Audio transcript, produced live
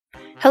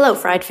Hello,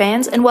 Fried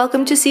fans, and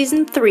welcome to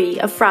Season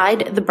 3 of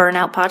Fried, the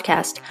Burnout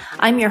Podcast.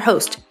 I'm your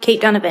host, Kate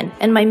Donovan,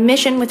 and my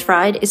mission with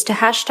Fried is to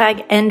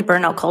hashtag end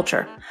burnout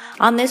culture.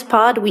 On this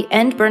pod, we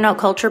end burnout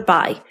culture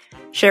by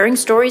sharing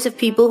stories of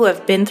people who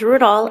have been through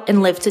it all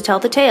and lived to tell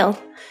the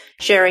tale,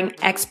 sharing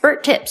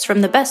expert tips from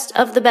the best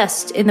of the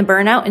best in the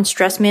burnout and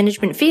stress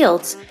management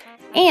fields,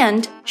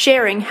 and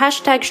sharing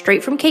hashtag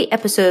Straight from Kate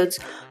episodes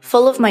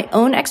full of my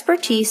own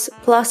expertise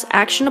plus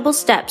actionable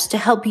steps to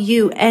help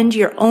you end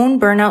your own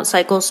burnout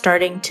cycle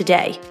starting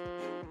today.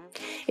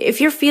 If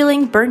you're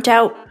feeling burnt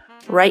out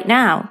right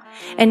now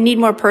and need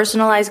more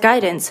personalized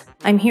guidance,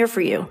 I'm here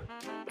for you.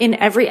 In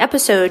every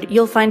episode,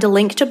 you'll find a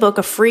link to book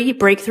a free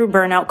breakthrough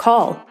burnout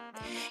call.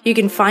 You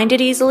can find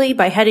it easily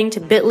by heading to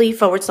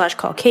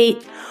bit.ly/call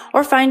Kate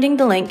or finding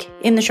the link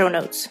in the show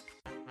notes.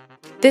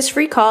 This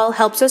free call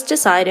helps us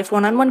decide if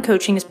one-on-one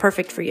coaching is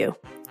perfect for you.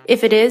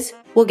 If it is,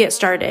 we'll get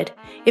started.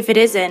 If it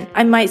isn't,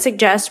 I might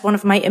suggest one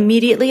of my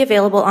immediately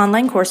available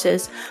online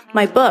courses,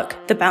 my book,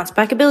 The Bounce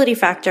Back Ability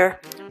Factor,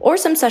 or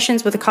some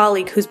sessions with a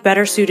colleague who's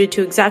better suited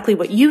to exactly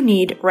what you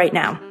need right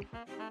now.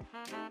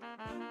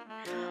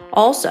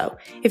 Also,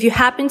 if you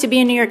happen to be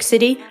in New York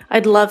City,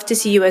 I'd love to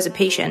see you as a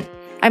patient.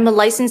 I'm a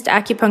licensed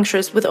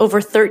acupuncturist with over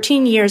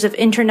 13 years of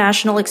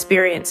international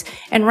experience,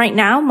 and right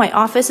now my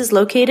office is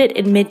located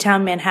in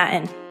Midtown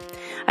Manhattan.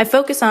 I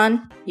focus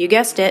on, you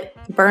guessed it,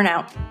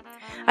 burnout.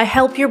 I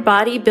help your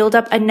body build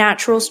up a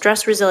natural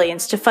stress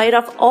resilience to fight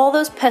off all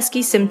those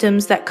pesky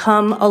symptoms that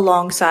come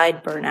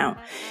alongside burnout.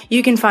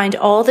 You can find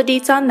all the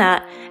deets on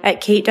that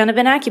at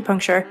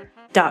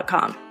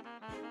katedonovanacupuncture.com.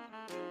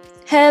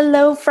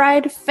 Hello,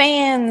 Fried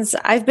fans!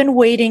 I've been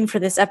waiting for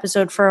this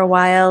episode for a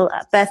while.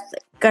 Beth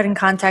got in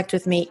contact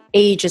with me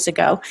ages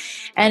ago,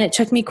 and it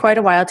took me quite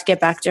a while to get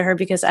back to her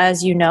because,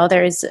 as you know,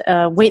 there is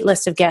a wait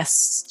list of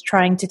guests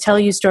trying to tell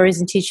you stories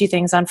and teach you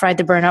things on Fried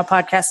the Burnout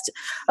podcast,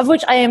 of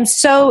which I am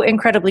so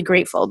incredibly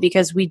grateful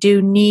because we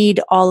do need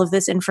all of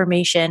this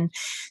information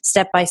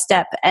step by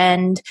step.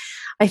 And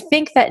I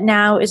think that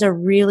now is a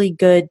really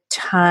good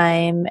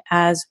time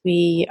as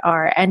we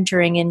are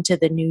entering into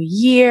the new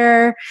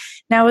year.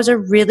 Now is a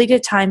really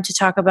good time to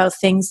talk about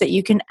things that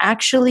you can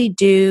actually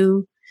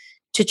do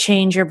to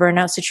change your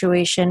burnout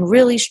situation,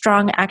 really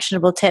strong,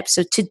 actionable tips.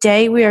 So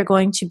today we are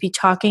going to be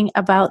talking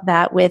about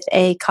that with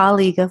a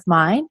colleague of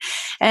mine,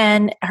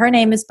 and her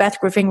name is Beth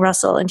Griffin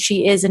Russell, and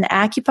she is an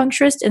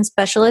acupuncturist and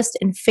specialist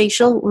in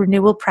facial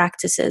renewal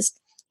practices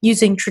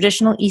using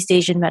traditional East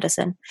Asian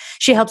medicine.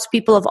 She helps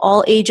people of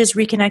all ages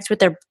reconnect with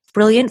their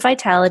brilliant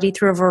vitality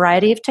through a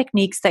variety of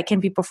techniques that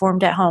can be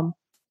performed at home.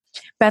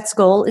 Beth's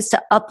goal is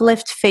to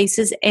uplift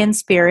faces and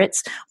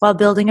spirits while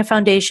building a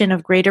foundation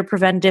of greater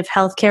preventative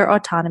healthcare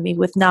autonomy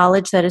with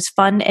knowledge that is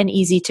fun and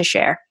easy to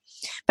share.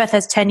 Beth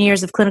has 10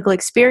 years of clinical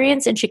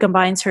experience, and she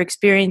combines her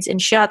experience in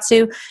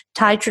shiatsu,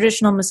 Thai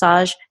traditional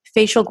massage,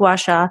 facial gua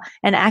sha,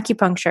 and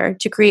acupuncture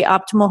to create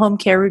optimal home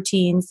care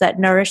routines that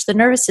nourish the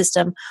nervous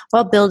system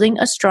while building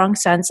a strong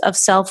sense of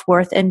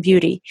self-worth and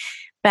beauty.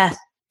 Beth,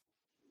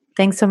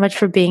 thanks so much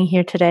for being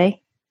here today.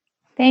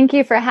 Thank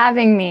you for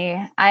having me.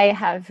 I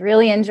have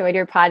really enjoyed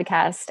your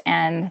podcast,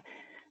 and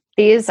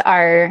these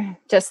are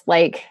just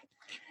like,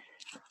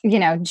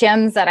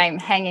 gems that I'm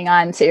hanging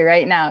on to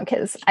right now,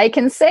 because I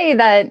can say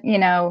that,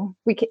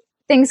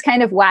 things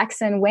kind of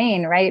wax and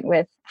wane, right,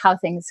 with how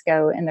things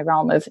go in the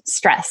realm of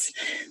stress.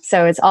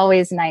 So it's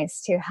always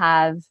nice to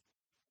have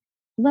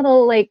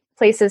little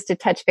places to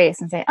touch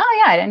base and say,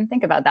 oh yeah, I didn't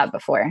think about that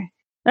before.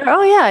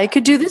 Oh yeah, I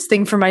could do this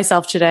thing for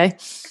myself today.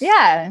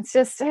 Yeah, it's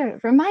just a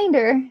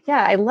reminder.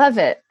 Yeah, I love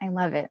it. I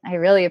love it. I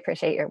really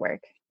appreciate your work.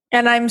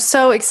 And I'm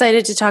so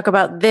excited to talk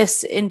about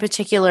this in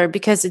particular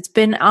because it's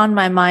been on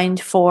my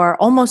mind for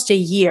almost a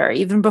year,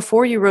 even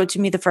before you wrote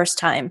to me the first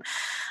time.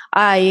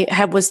 I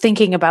was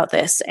thinking about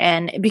this,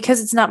 and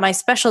because it's not my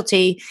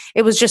specialty,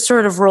 it was just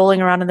sort of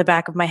rolling around in the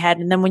back of my head.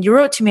 And then when you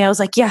wrote to me, I was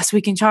like, yes,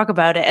 we can talk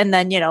about it. And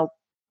then,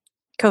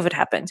 COVID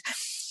happened.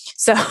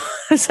 So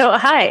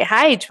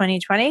hi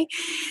 2020.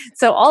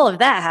 So all of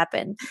that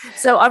happened.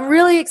 So I'm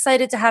really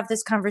excited to have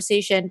this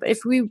conversation. But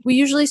if we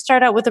usually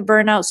start out with a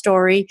burnout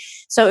story.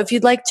 So if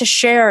you'd like to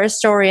share a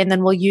story, and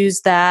then we'll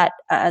use that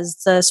as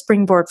the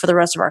springboard for the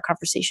rest of our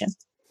conversation.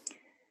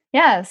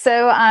 Yeah.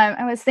 So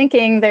I was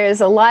thinking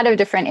there's a lot of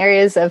different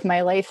areas of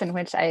my life in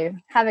which I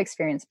have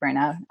experienced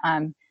burnout.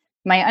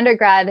 My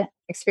undergrad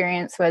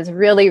experience was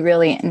really,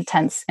 really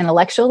intense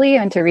intellectually. I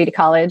went to Reed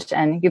College,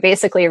 and you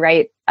basically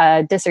write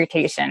a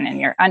dissertation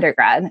in your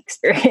undergrad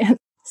experience.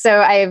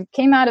 So I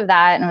came out of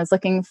that and was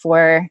looking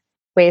for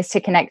ways to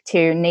connect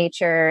to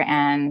nature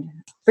and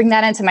bring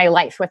that into my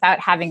life without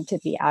having to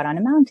be out on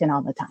a mountain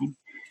all the time.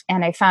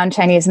 And I found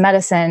Chinese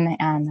medicine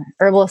and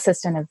herbal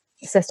system of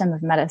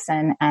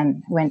medicine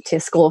and went to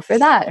school for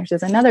that, which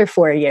is another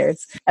 4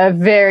 years of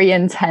very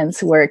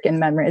intense work in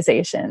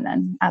memorization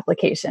and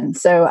application.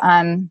 So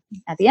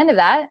at the end of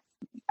that,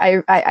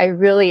 I'm a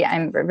really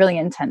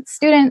intense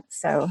student.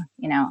 So,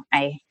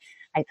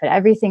 I put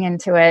everything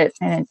into it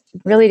and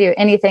really do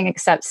anything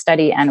except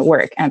study and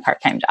work and a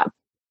part-time job.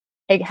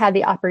 I had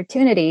the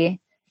opportunity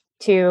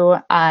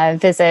to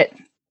visit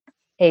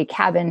a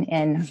cabin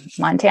in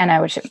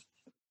Montana, which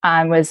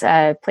was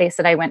a place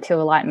that I went to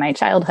a lot in my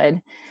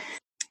childhood.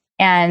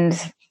 And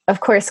of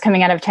course,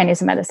 coming out of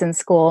Chinese medicine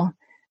school,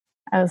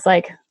 I was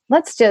like,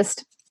 let's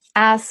just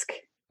ask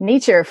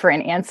nature for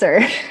an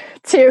answer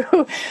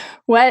to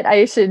what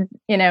I should,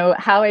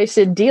 how I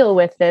should deal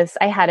with this.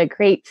 I had a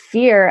great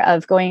fear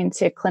of going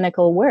to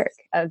clinical work,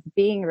 of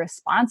being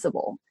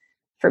responsible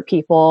for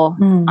people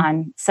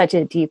on such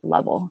a deep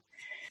level.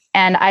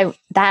 And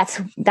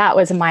that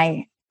was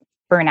my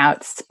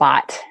burnout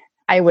spot.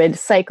 I would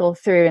cycle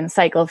through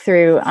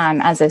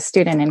as a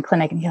student in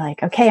clinic and be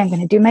like, okay, I'm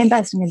going to do my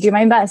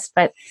best.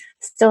 But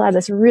still have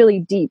this really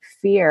deep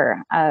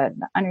fear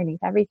underneath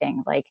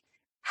everything. Like,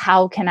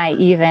 how can I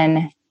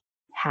even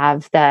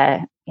have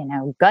the,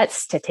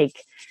 guts to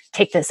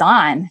take this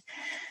on?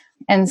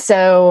 And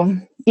so,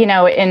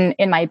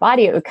 in my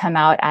body, it would come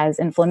out as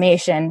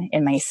inflammation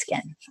in my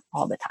skin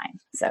all the time.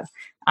 So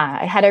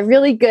I had a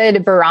really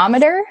good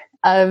barometer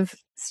of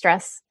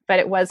stress, but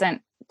it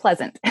wasn't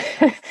pleasant,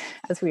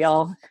 as we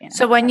all.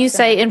 So when you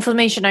say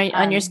inflammation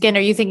on your skin,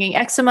 are you thinking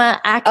eczema,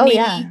 acne? Oh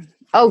yeah.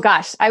 Oh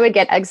gosh, I would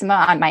get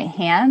eczema on my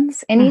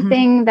hands.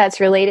 Anything that's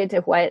related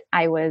to what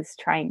I was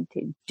trying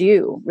to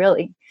do,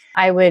 really.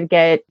 I would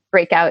get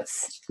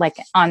breakouts like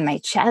on my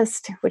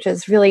chest, which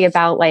is really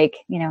about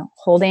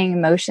holding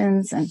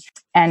emotions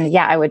and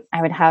yeah, I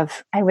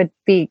would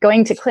be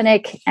going to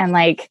clinic and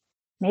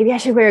maybe I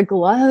should wear a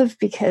glove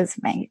because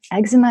my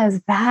eczema is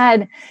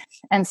bad.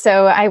 And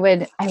so I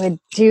would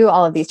do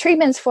all of these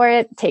treatments for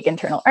it, take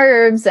internal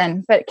herbs,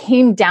 but it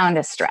came down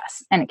to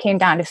stress and it came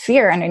down to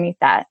fear underneath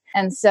that.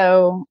 And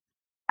so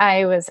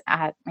I was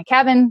at my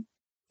cabin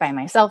by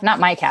myself, not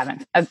my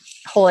cabin, a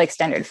whole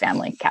extended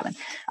family cabin.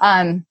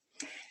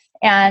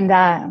 And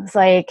I was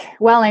like,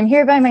 well, I'm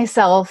here by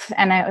myself.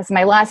 And it was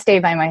my last day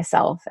by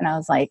myself. And I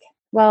was like,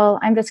 well,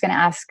 I'm just going to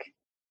ask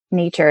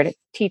nature to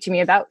teach me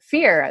about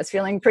fear. I was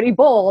feeling pretty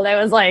bold.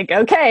 I was like,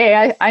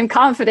 okay, I'm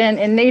confident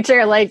in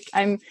nature. Like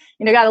I'm,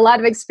 got a lot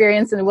of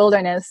experience in the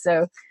wilderness.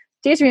 So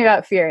teach me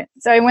about fear.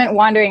 So I went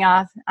wandering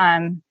off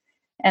and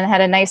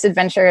had a nice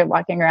adventure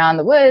walking around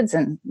the woods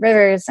and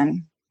rivers.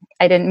 And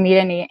I didn't meet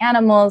any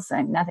animals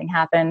and nothing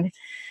happened.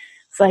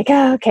 It's like,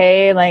 oh,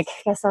 okay,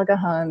 guess I'll go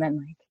home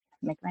and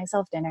make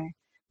myself dinner.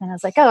 And I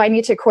was like, oh, I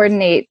need to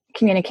coordinate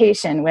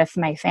communication with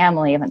my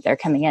family that they're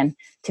coming in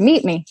to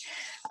meet me.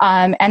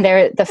 And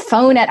the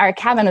phone at our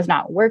cabin was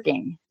not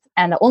working.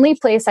 And the only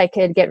place I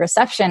could get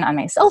reception on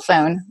my cell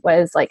phone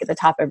was at the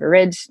top of a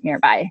ridge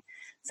nearby.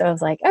 So I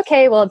was like,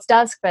 okay, well, it's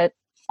dusk, but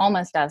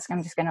almost dusk.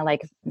 I'm just going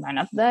to run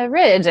up the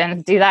ridge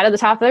and do that at the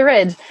top of the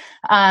ridge.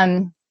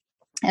 And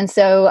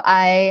so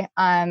I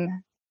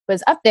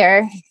was up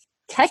there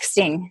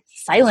texting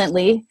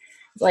silently,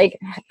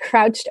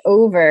 crouched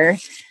over,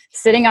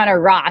 sitting on a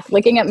rock,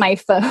 looking at my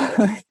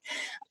phone.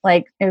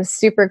 It was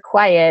super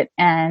quiet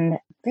and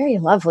very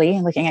lovely,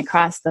 looking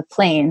across the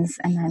plains.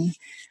 And then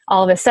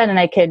all of a sudden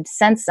I could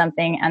sense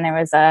something. And there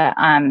was a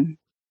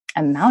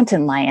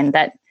mountain lion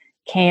that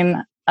came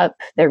up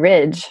the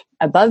ridge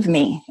above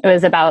me. It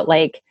was about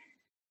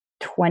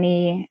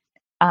 20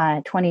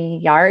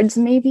 yards,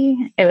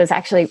 maybe. It was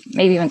actually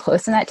maybe even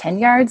close to that, 10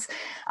 yards.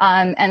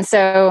 And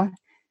so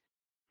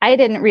I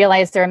didn't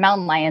realize there were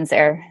mountain lions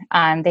there.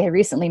 They had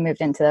recently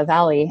moved into the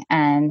valley,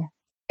 and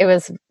it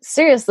was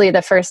seriously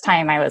the first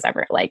time I was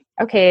ever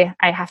okay,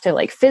 I have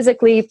to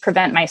physically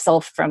prevent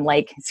myself from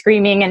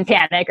screaming in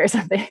panic or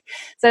something.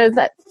 So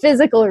that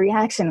physical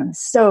reaction was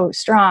so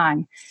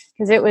strong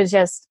because it was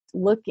just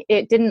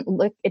it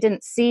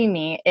didn't see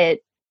me.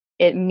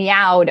 It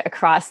meowed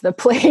across the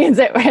plains.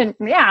 It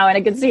went meow, and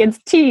I could see its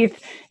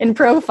teeth in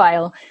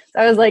profile.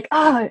 So I was like,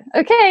 oh,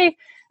 okay.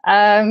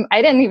 I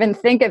didn't even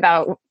think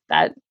about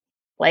that,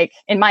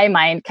 in my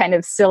mind, kind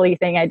of silly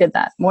thing I did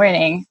that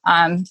morning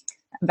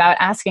about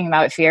asking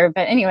about fear.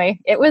 But anyway,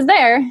 it was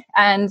there.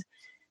 And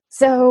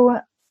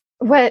so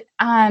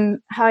how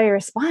I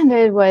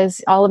responded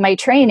was all of my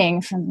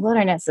training from the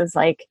wilderness is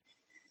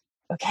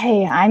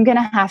okay, I'm going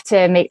to have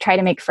to try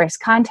to make first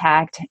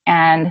contact,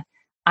 and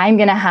I'm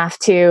going to have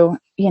to,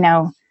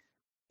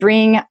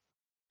 bring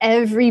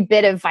every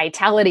bit of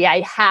vitality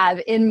I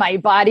have in my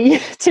body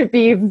to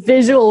be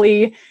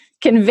visually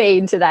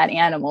conveyed to that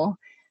animal.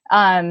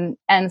 And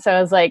so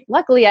I was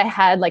luckily I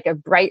had a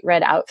bright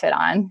red outfit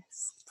on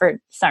for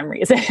some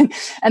reason.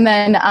 And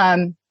then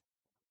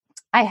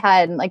I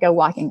had a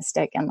walking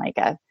stick and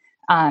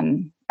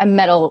a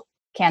metal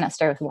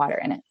canister with water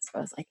in it. So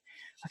I was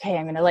okay,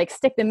 I'm going to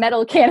stick the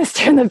metal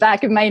canister in the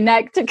back of my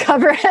neck to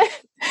cover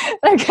it.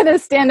 I'm going to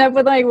stand up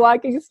with my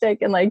walking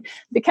stick and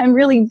become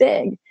really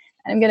big.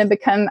 I'm going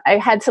to I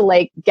had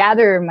to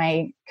gather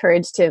my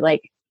courage to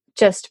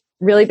just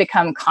really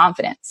become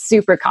confident,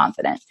 super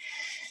confident.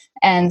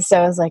 And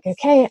so I was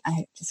okay,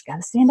 I just got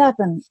to stand up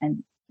and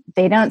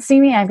they don't see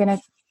me. I'm going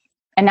to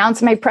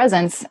announce my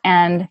presence.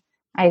 And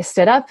I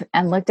stood up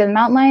and looked at the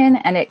mountain lion,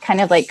 and it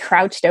kind of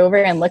crouched over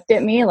and looked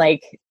at me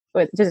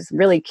just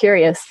really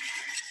curious.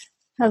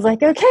 I was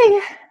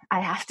okay, I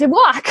have to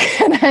walk.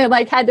 And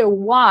I had to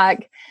walk.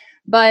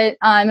 But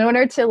in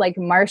order to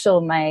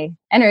marshal my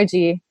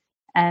energy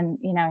and,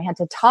 I had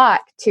to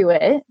talk to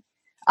it.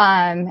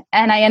 And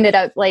I ended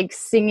up like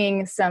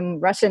singing some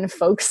Russian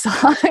folk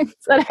songs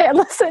that I had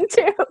listened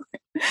to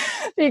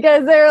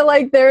because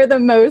they're the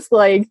most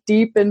like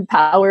deep and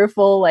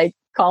powerful, like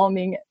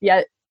calming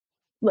yet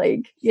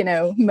like,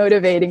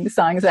 motivating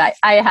songs that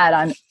I had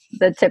on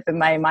the tip of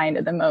my mind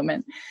at the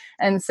moment.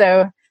 And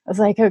so I was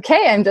like,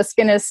 okay, I'm just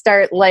going to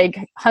start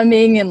like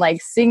humming and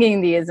like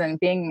singing these and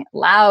being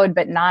loud,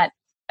 but not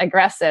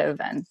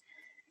aggressive. And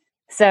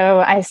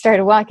so I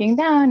started walking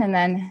down, and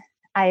then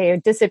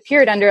I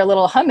disappeared under a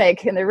little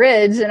hummock in the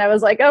ridge, and I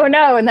was like, oh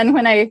no. And then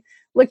when I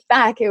looked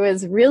back, it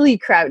was really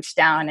crouched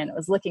down and it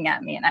was looking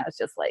at me, and I was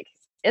just like,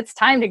 it's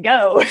time to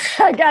go.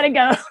 I gotta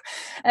go.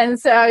 And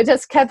so I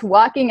just kept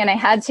walking, and I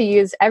had to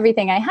use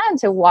everything I had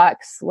to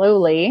walk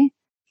slowly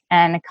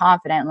and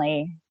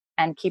confidently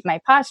and keep my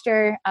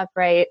posture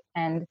upright.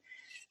 And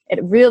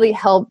it really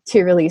helped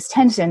to release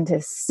tension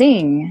to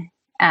sing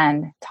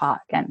and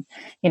talk. And,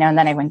 and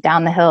then I went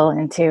down the hill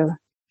into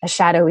a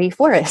shadowy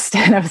forest,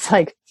 and I was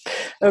like,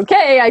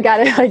 okay, I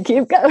gotta like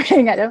keep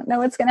going. I don't know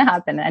what's going to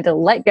happen. I had to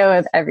let go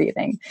of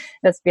everything.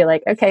 Just be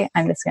like, okay,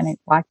 I'm just going to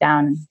walk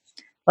down.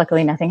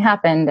 Luckily, nothing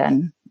happened,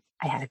 and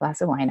I had a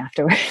glass of wine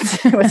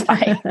afterwards. It was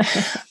fine.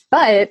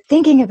 But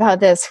thinking about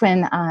this,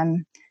 when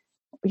a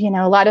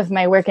lot of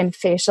my work in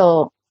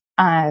facial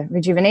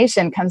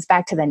rejuvenation comes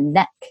back to the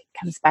neck,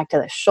 comes back to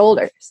the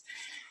shoulders,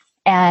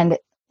 and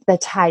the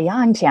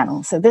Tai-Yang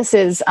channel. So this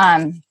is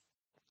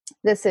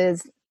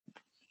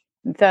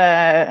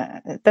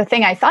the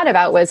thing I thought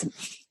about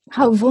was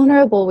how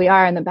vulnerable we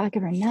are in the back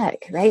of our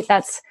neck, right?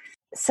 That's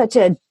such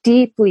a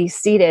deeply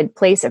seated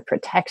place of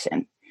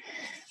protection.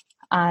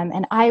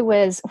 And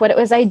what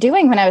was I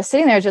doing when I was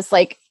sitting there? Just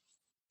like,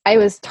 I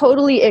was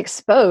totally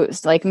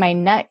exposed. Like my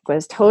neck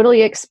was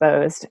totally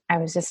exposed. I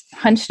was just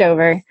hunched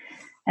over.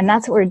 And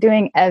that's what we're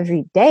doing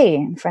every day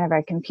in front of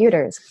our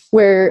computers.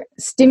 We're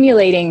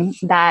stimulating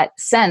that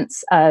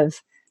sense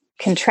of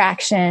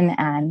contraction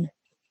and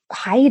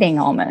hiding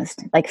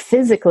almost, like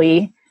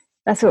physically.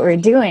 That's what we're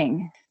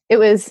doing. I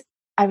was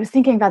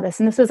thinking about this,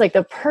 and this was like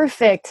the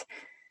perfect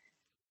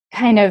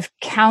kind of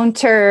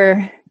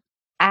counter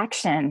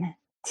action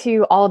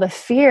to all the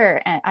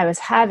fear I was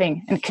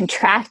having and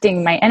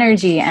contracting my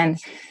energy and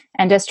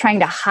just trying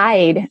to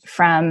hide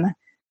from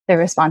the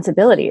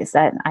responsibilities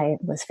that I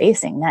was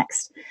facing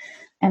next.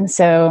 And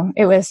so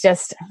I was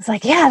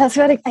like, yeah, that's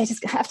what I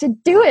just have to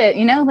do it,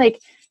 like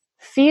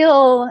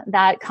feel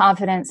that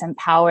confidence and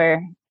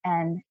power.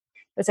 And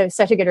it was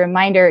such a good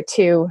reminder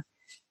to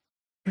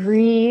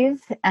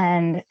breathe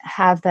and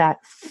have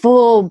that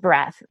full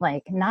breath,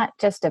 like not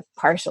just a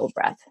partial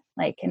breath.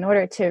 Like in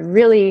order to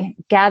really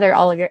gather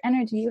all of your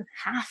energy, you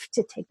have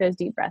to take those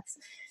deep breaths,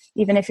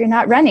 even if you're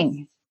not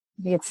running.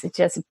 It's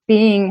just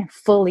being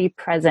fully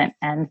present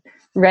and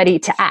ready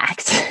to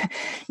act,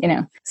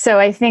 So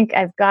I think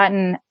I've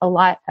gotten a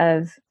lot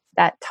of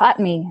that taught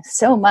me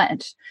so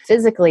much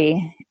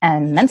physically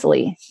and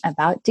mentally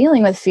about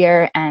dealing with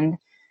fear. And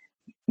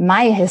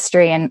my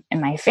history and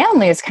my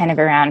family is kind of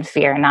around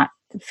fear, not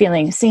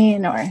feeling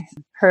seen or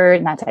heard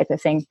and that type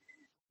of thing,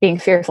 being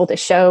fearful to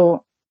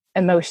show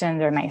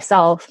emotions or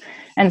myself.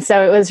 And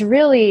so it was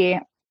really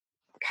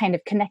kind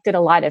of connected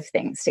a lot of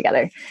things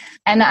together.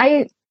 And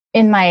I,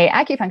 in my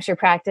acupuncture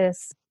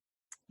practice,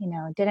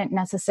 didn't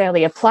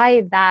necessarily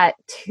apply that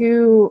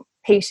to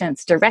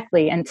patients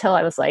directly until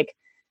I was like,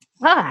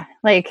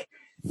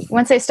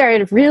 once I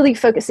started really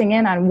focusing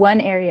in on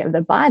one area of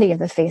the body, of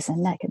the face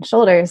and neck and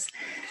shoulders,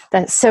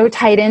 that's so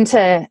tied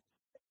into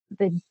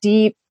the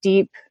deep,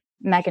 deep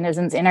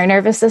mechanisms in our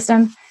nervous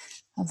system,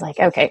 I was like,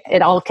 okay,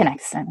 it all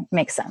connects and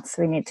makes sense.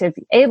 We need to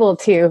be able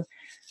to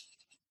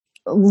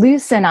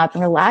loosen up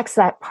and relax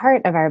that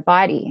part of our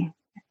body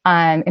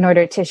in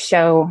order to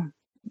show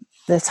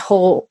this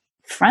whole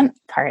front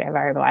part of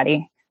our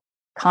body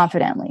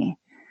confidently.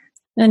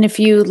 And if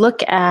you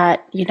look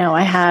at,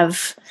 I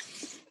have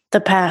the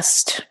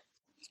past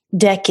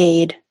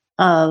decade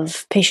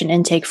of patient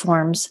intake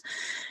forms.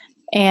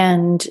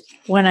 And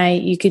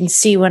you can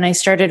see when I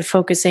started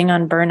focusing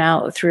on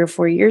burnout 3 or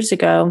 4 years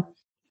ago,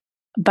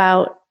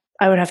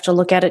 I would have to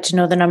look at it to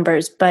know the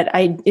numbers, but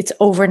it's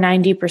over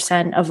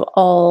 90% of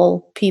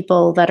all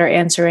people that are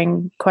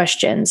answering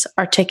questions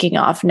are ticking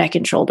off neck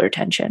and shoulder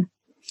tension.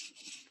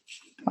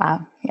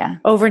 Wow. Yeah.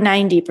 Over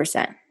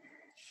 90%.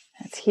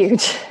 That's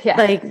huge. Yeah.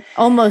 Like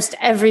almost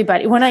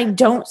everybody. When I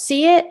don't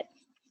see it,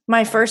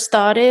 my first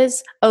thought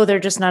is, oh, they're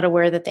just not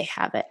aware that they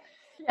have it.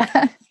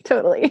 Yeah,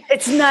 totally.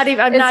 It's not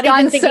even, I'm it's not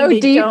even thinking so they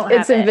deep, don't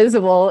have it's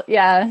invisible.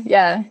 Yeah.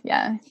 Yeah.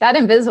 Yeah. That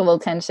invisible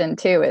tension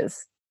too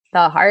is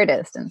the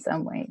hardest in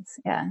some ways.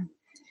 Yeah.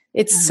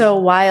 It's so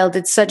wild.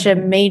 It's such a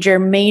major,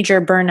 major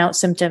burnout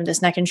symptom,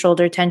 this neck and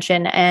shoulder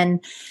tension.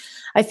 And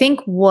I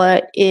think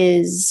what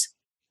is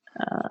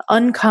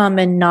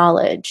uncommon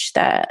knowledge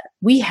that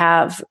we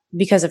have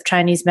because of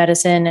Chinese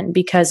medicine and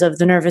because of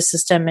the nervous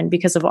system and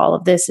because of all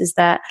of this is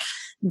that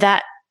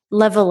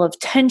level of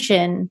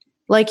tension,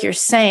 like you're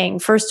saying,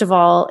 first of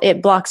all,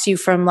 it blocks you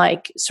from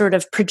like sort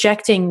of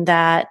projecting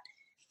that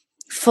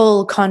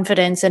full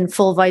confidence and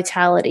full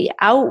vitality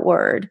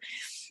outward.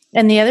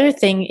 And the other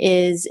thing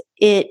is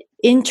it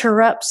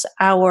interrupts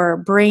our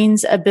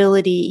brain's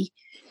ability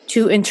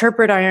to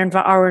interpret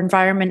our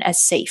environment as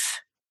safe.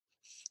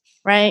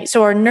 Right?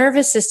 So our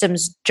nervous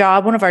system's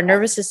job, one of our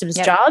nervous system's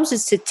jobs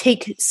is to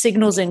take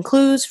signals and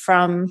clues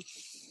from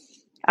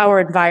our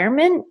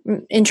environment,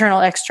 internal,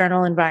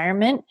 external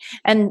environment,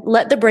 and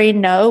let the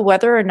brain know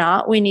whether or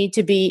not we need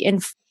to be in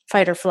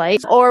fight or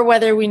flight, or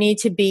whether we need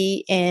to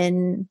be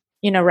in,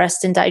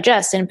 rest and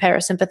digest, in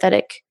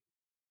parasympathetic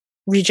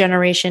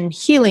regeneration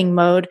healing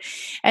mode.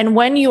 And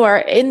when you are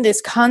in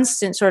this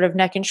constant sort of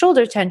neck and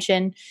shoulder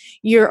tension,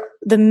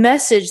 the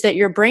message that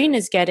your brain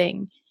is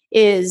getting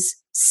is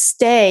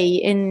stay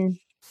in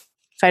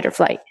fight or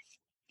flight.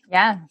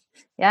 Yeah,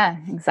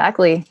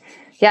 exactly.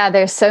 Yeah,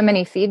 there's so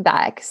many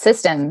feedback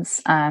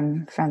systems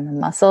from the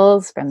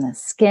muscles, from the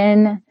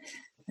skin.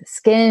 The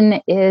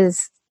skin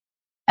is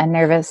a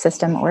nervous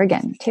system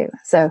organ too.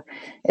 So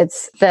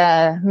it's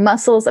the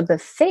muscles of the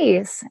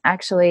face.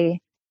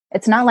 Actually,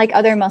 it's not like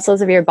other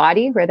muscles of your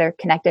body where they're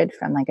connected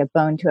from like a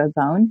bone to a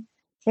bone.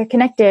 They're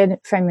connected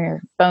from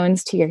your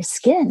bones to your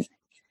skin.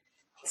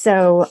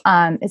 So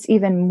it's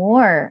even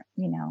more,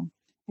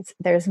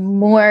 there's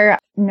more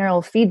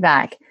neural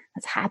feedback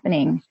that's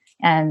happening.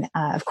 And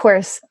of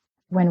course,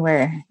 when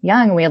we're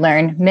young, we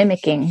learn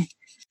mimicking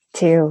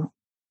to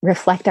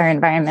reflect our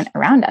environment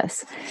around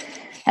us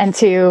and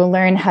to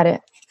learn how to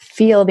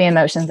feel the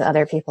emotions that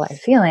other people are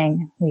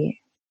feeling. We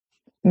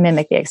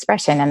mimic the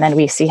expression and then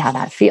we see how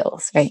that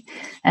feels, right?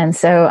 And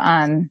so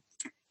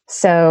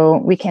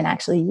we can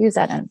actually use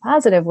that in a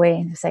positive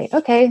way to say,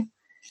 okay,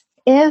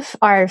 if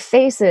our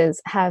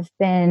faces have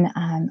been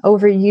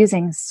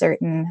overusing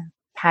certain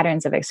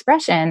patterns of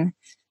expression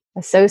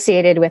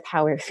associated with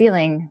how we're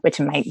feeling, which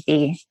might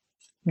be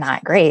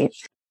not great,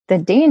 the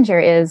danger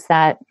is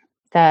that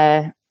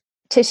the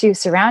tissue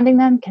surrounding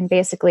them can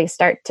basically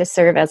start to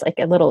serve as like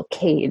a little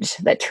cage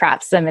that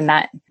traps them in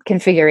that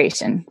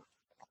configuration.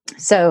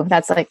 So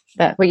that's like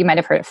what you might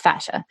have heard of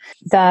fascia.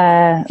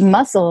 The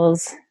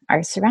muscles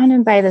are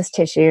surrounded by this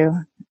tissue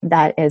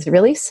that is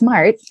really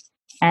smart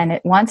and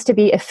it wants to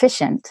be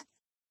efficient.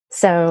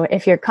 So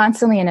if you're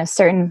constantly in a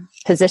certain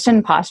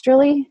position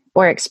posturally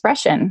or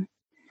expression,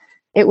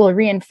 it will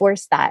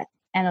reinforce that.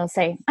 And it'll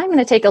say, I'm going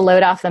to take a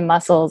load off the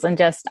muscles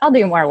and I'll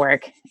do more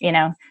work.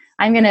 I'm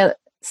going to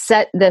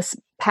set this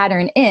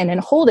pattern in and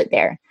hold it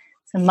there.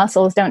 So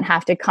muscles don't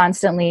have to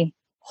constantly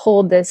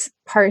hold this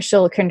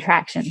partial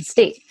contraction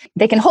state.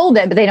 They can hold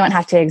it, but they don't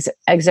have to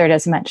exert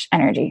as much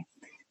energy.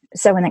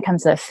 So when it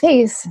comes to the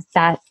face,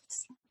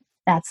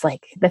 that's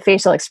like the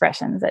facial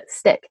expressions that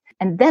stick.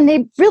 And then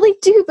they really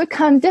do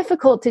become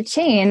difficult to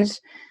change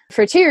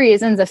for two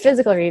reasons, a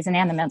physical reason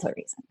and a mental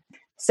reason.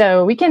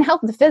 So we can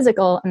help the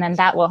physical, and then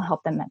that will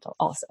help the mental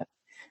also.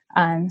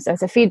 So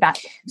it's a feedback.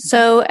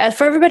 So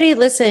for everybody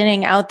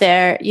listening out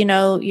there,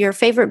 your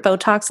favorite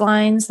Botox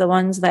lines, the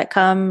ones that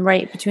come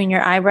right between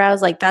your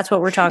eyebrows, like that's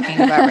what we're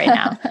talking about right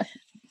now.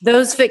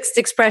 Those fixed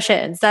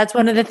expressions. That's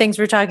one of the things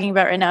we're talking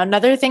about right now.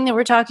 Another thing that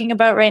we're talking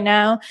about right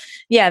now,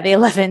 the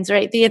 11s,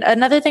 right?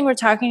 Another thing we're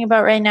talking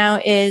about right now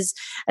is,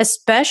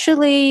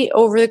 especially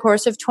over the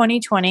course of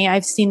 2020,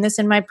 I've seen this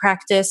in my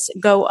practice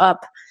go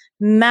up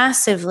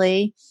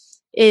massively,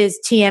 is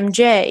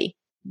TMJ,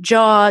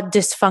 jaw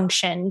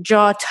dysfunction,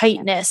 jaw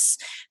tightness,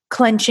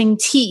 clenching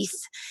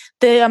teeth.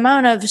 The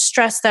amount of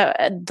stress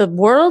that the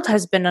world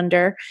has been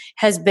under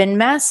has been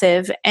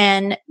massive.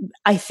 And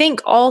I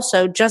think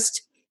also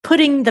just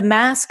putting the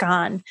mask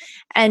on,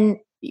 and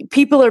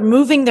people are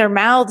moving their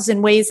mouths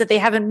in ways that they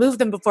haven't moved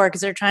them before because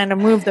they're trying to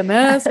move the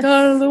mask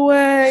out of the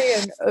way.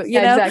 And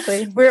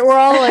exactly. we're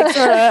all like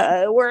sort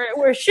of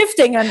we're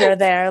shifting under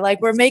there,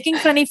 like we're making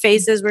funny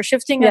faces, we're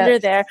shifting under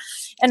there.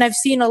 And I've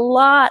seen a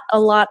lot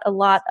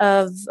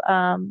of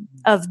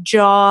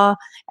jaw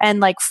and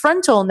like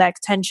frontal neck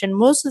tension.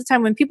 Most of the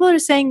time when people are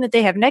saying that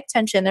they have neck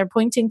tension, they're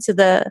pointing to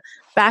the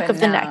back of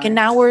the neck. And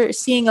now we're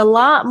seeing a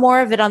lot more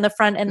of it on the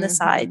front and the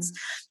sides,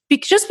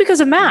 just because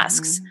of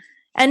masks.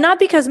 And not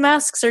because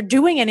masks are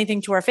doing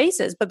anything to our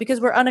faces, but because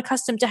we're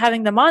unaccustomed to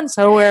having them on.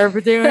 So we're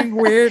doing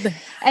weird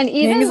and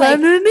even like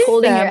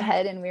holding your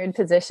head in weird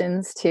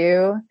positions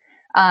too.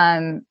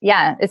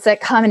 It's a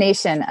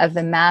combination of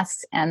the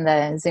masks and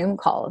the Zoom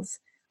calls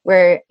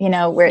where,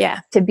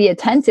 to be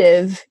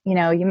attentive,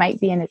 you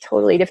might be in a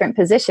totally different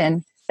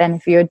position than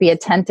if you would be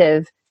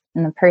attentive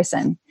in the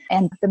person.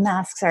 And the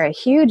masks are a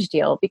huge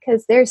deal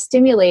because they're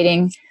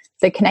stimulating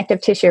the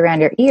connective tissue around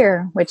your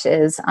ear, which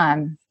is,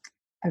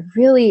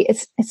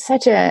 it's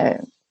such a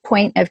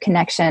point of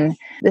connection.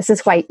 This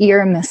is why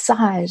ear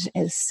massage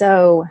is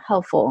so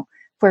helpful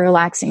for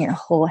relaxing your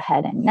whole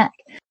head and neck.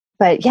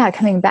 But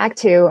coming back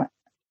to,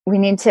 we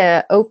need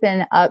to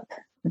open up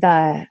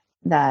the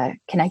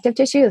connective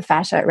tissue, the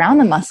fascia around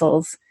the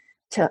muscles,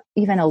 to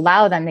even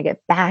allow them to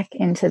get back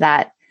into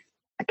that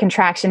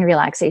contraction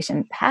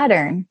relaxation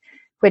pattern,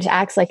 which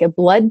acts like a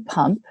blood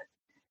pump,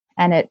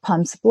 and it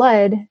pumps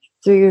blood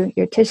through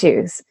your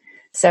tissues.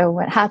 So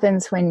what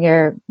happens when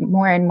you're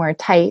more and more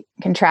tight,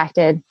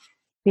 contracted,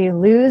 we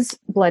lose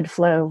blood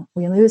flow,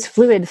 we lose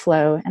fluid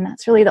flow, and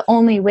that's really the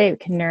only way we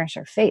can nourish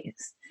our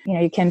face.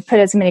 You can put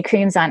as many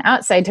creams on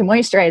outside to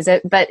moisturize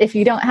it, but if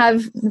you don't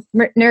have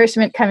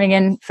nourishment coming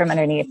in from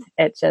underneath,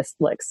 it just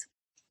looks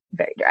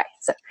very dry.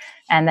 So,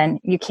 and then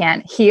you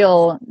can't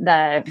heal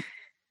the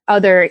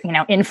other,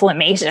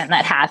 inflammation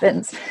that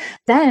happens.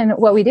 Then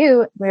what we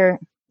do, we're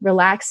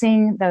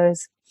relaxing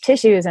those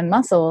tissues and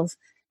muscles.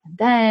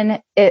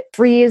 Then it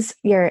frees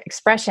your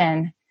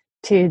expression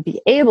to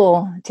be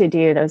able to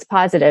do those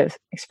positive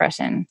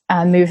expression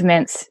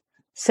movements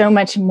so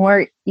much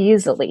more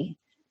easily.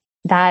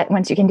 That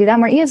once you can do that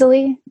more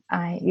easily,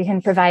 you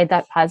can provide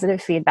that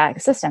positive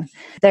feedback system.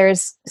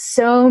 There's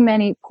so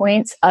many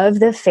points of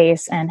the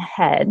face and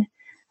head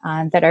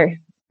that are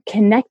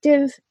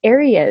connective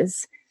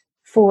areas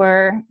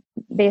for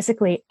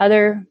basically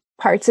other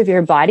parts of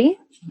your body.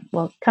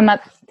 Will come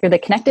up through the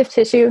connective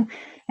tissue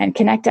and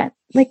connect at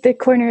like the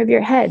corner of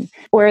your head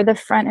or the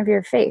front of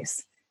your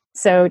face.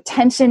 So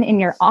tension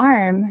in your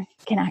arm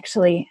can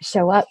actually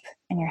show up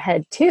in your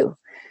head too.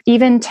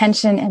 Even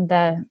tension in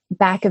the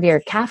back of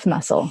your calf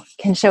muscle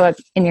can show up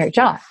in your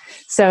jaw.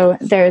 So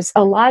there's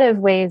a lot of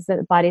ways that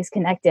the body's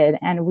connected,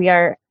 and we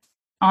are,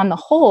 on the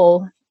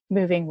whole,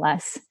 moving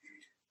less.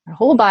 Our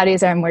whole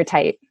bodies are more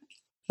tight.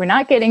 We're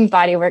not getting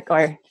body work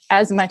or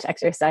as much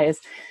exercise.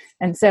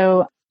 And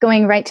so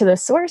going right to the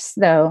source,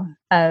 though,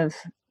 of,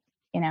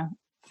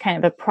 kind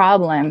of a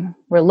problem,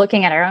 we're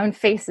looking at our own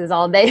faces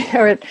all day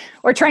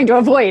or trying to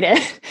avoid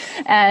it.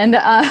 And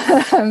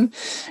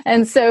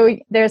so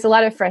there's a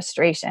lot of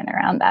frustration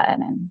around that.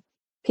 And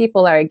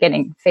people are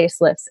getting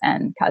facelifts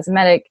and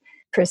cosmetic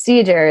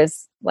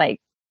procedures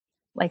like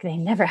they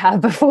never have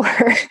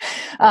before.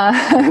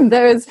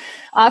 Those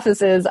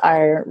offices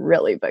are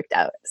really booked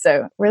out.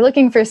 So we're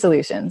looking for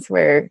solutions.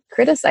 We're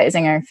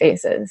criticizing our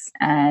faces,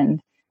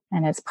 and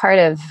it's part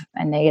of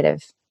a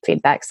negative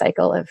feedback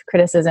cycle of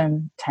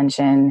criticism,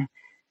 tension,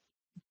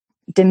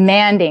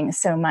 demanding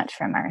so much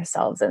from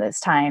ourselves at this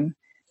time.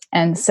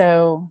 And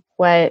so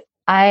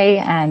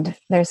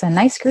there's a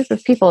nice group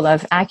of people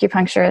of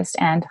acupuncturists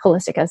and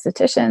holistic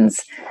estheticians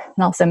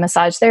and also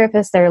massage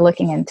therapists that are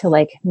looking into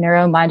like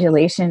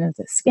neuromodulation of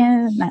the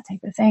skin, that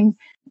type of thing.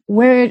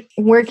 We're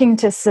working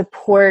to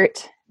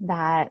support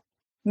that,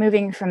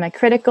 moving from a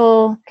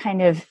critical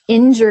kind of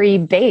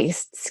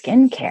injury-based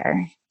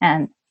skincare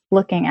and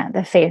looking at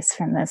the face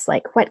from this,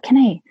 like, what can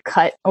I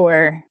cut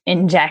or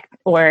inject,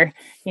 or,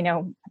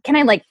 can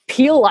I like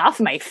peel off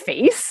my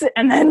face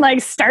and then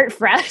like start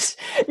fresh?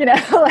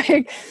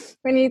 Like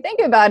when you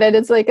think about it,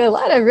 it's like a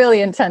lot of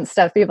really intense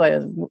stuff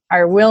people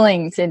are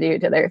willing to do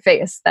to their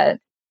face that,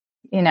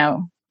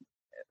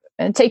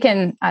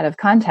 taken out of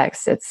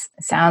context, it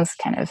sounds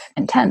kind of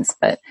intense,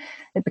 but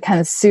it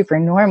becomes super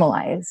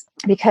normalized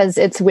because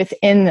it's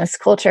within this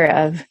culture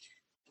of,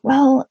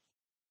 well,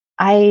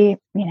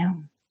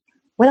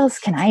 what else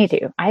can I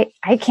do?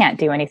 I can't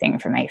do anything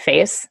for my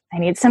face. I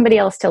need somebody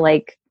else to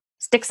like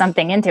stick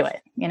something into it,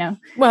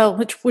 Well,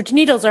 which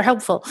needles are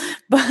helpful,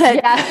 but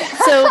yeah.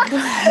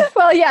 So,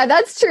 well, yeah,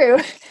 that's true.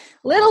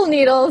 Little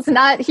needles,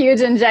 not huge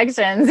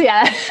injections.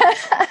 Yeah.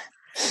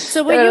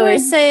 So what you were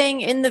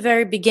saying in the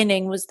very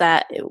beginning was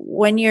that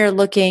when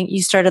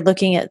you started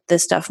looking at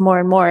this stuff more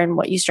and more, and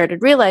what you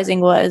started realizing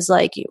was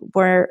like,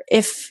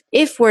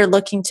 if we're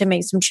looking to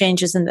make some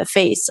changes in the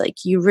face, like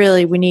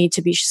we need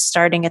to be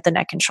starting at the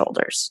neck and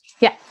shoulders.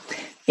 Yeah.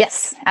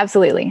 Yes,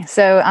 absolutely.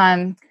 So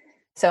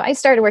I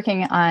started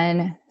working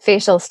on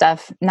facial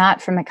stuff,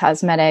 not from a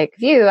cosmetic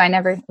view. I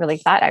never really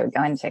thought I would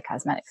go into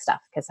cosmetic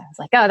stuff because I was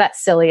like, oh,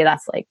 that's silly.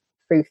 That's like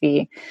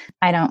proofy.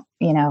 I don't,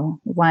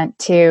 want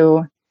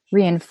to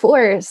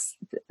reinforce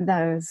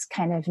those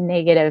kind of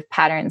negative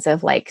patterns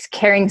of like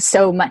caring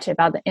so much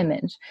about the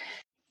image.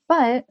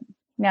 But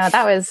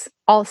that was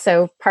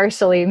also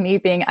partially me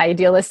being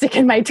idealistic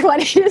in my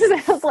 20s.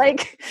 I was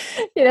like,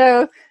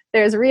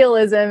 there's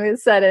realism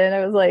set in.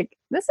 I was like,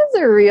 this is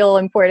a real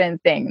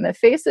important thing. The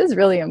face is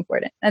really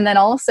important. And then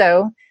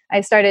also I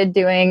started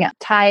doing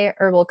Thai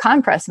herbal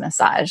compress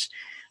massage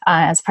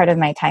as part of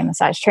my Thai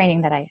massage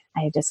training that I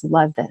just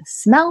love the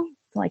smell.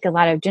 Like a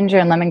lot of ginger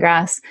and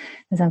lemongrass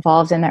is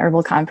involved in the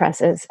herbal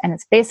compresses. And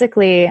it's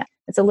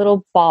a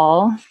little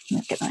ball.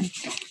 Let's get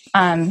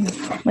one.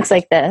 Looks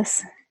like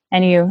this.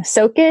 And you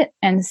soak it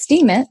and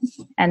steam it,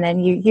 and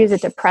then you use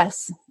it to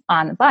press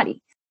on the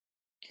body.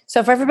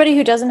 So for everybody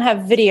who doesn't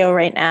have video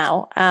right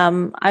now,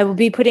 I will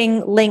be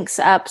putting links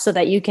up so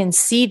that you can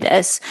see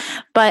this,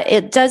 but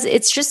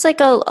it's just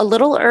like a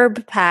little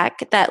herb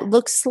pack that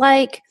looks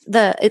like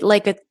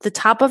the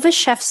top of a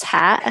chef's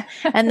hat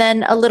and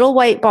then a little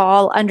white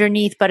ball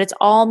underneath, but it's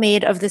all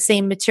made of the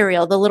same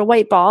material. The little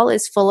white ball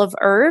is full of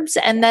herbs,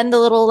 and then the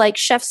little like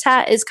chef's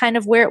hat is kind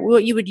of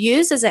what you would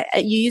use you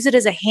use it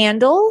as a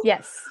handle.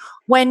 Yes.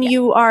 when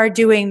you are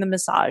doing the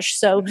massage.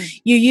 So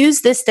you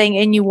use this thing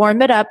and you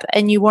warm it up,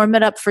 and you warm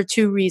it up for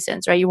two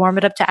reasons, right? You warm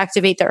it up to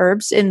activate the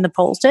herbs in the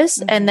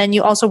poultice. And then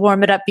you also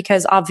warm it up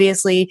because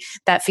obviously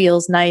that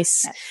feels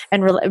nice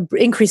and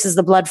increases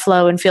the blood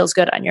flow and feels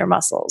good on your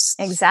muscles.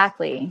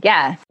 Exactly.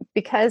 Yeah.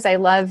 Because I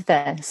love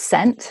the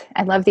scent.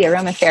 I love the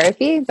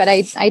aromatherapy, but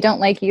I don't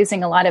like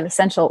using a lot of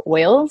essential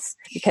oils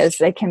because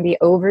they can be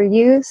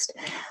overused.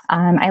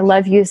 I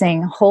love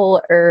using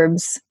whole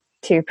herbs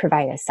to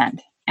provide a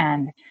scent.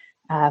 And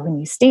when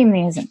you steam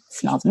these, it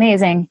smells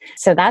amazing.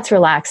 So that's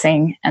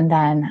relaxing. And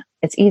then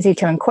it's easy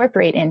to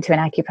incorporate into an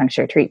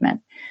acupuncture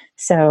treatment.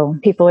 So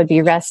people would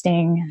be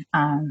resting,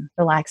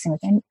 relaxing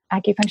with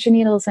acupuncture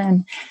needles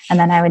in, and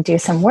then I would do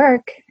some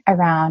work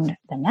around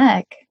the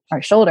neck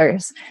or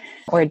shoulders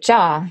or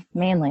jaw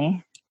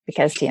mainly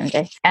because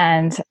TMJ.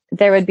 And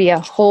there would be a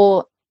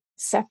whole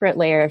separate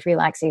layer of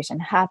relaxation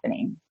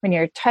happening when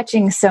you're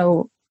touching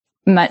so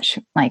much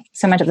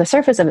of the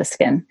surface of the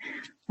skin.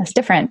 That's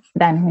different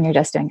than when you're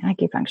just doing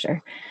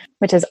acupuncture,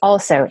 which is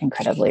also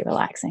incredibly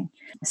relaxing.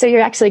 So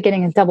you're actually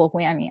getting a double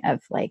whammy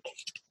of like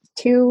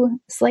two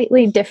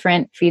slightly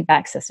different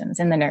feedback systems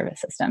in the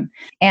nervous system.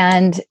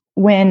 And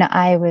when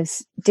I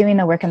was doing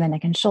the work on the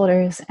neck and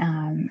shoulders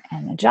and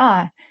the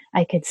jaw,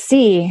 I could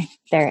see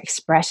their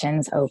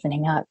expressions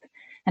opening up.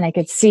 And I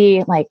could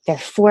see like their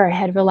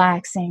forehead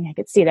relaxing. I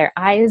could see their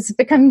eyes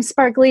becoming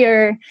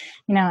sparklier.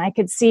 I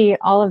could see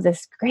all of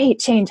this great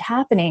change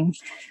happening.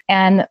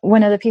 And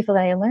one of the people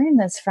that I learned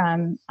this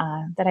from,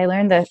 that I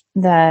learned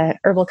the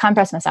herbal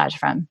compress massage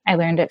from, I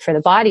learned it for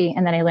the body.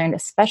 And then I learned a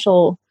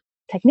special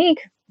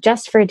technique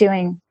just for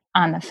doing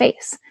on the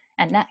face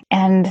and neck.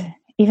 And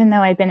even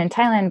though I'd been in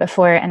Thailand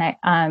before and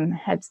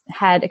I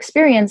had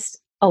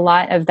experienced a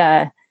lot of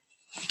the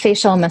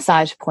facial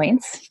massage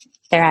points,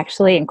 they're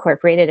actually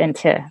incorporated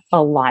into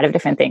a lot of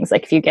different things.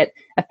 Like if you get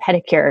a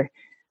pedicure,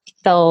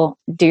 they'll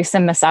do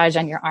some massage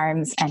on your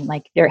arms and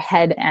like your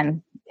head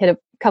and hit a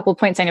couple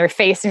points on your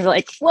face. And you're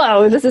like,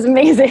 whoa, this is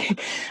amazing.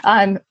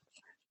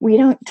 We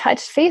don't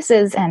touch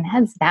faces and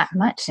heads that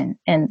much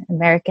in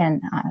American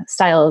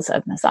styles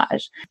of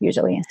massage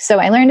usually. So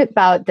I learned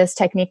about this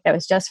technique that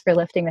was just for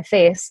lifting the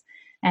face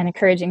and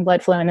encouraging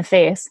blood flow in the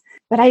face.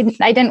 But I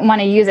didn't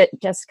want to use it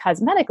just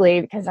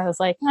cosmetically because I was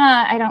like,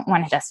 I don't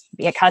want to just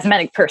be a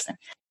cosmetic person.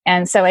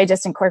 And so I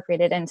just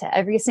incorporated it into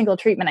every single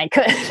treatment I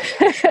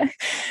could.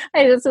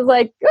 I just was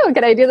like, oh,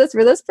 could I do this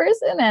for this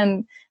person?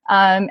 And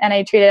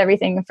I treated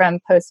everything from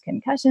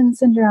post-concussion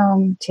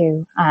syndrome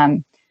to,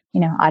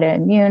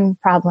 autoimmune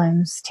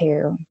problems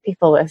to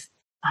people with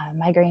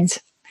migraines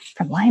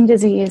from Lyme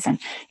disease and,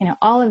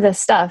 all of this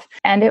stuff.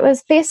 And it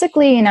was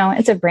basically,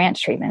 it's a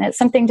branch treatment. It's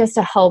something just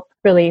to help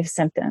relieve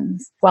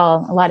symptoms.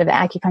 While a lot of the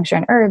acupuncture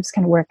and herbs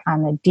can work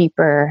on the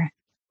deeper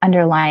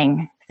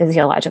underlying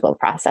physiological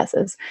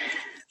processes.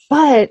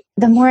 But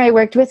the more I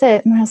worked with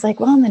it, I was like,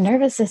 well, in the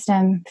nervous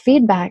system,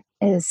 feedback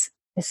is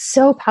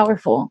so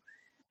powerful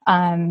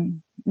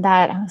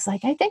that I was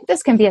like, I think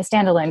this can be a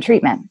standalone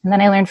treatment. And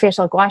then I learned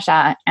facial gua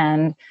sha,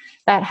 and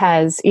that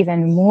has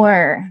even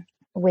more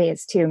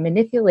ways to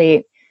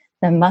manipulate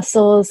the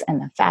muscles and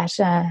the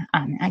fascia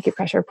on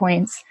acupressure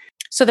points.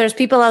 So there's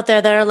people out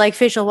there that are like,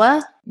 facial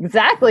what?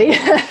 Exactly.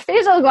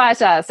 Facial gua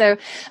sha. So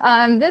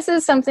this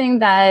is something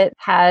that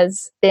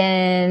has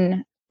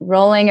been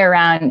rolling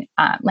around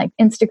like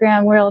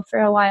Instagram world for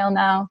a while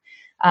now,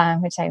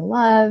 which I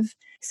love.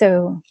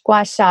 So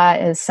gua sha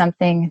is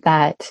something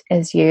that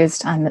is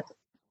used on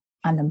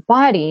the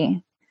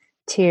body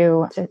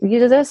to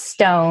use a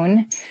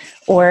stone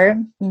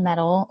or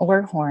metal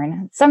or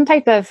horn, some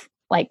type of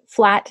like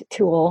flat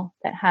tool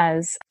that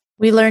has.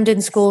 We learned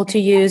in school to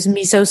use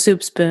miso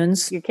soup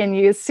spoons. You can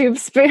use soup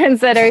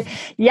spoons that are,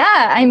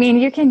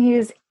 you can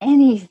use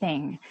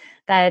anything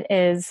that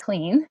is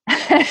clean.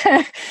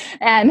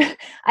 And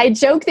I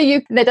joke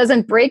that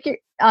doesn't break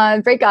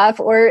off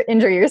or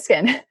injure your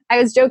skin. I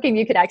was joking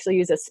you could actually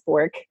use a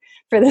spork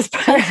for this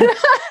part,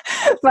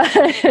 but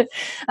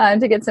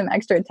to get some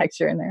extra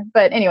texture in there.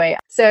 But anyway,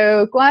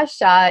 so gua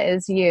sha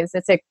is used.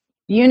 It's a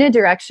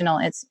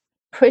unidirectional. It's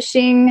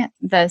pushing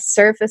the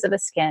surface of the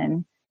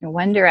skin in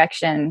one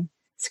direction,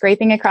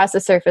 scraping across the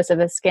surface of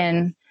the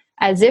skin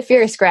as if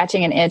you're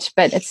scratching an itch,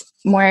 but it's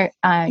more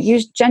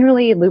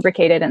generally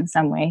lubricated in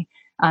some way.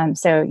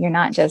 So you're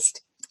not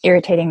just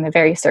irritating the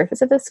very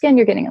surface of the skin,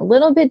 you're getting a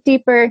little bit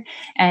deeper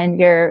and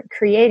you're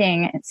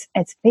creating,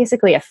 it's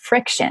basically a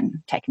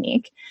friction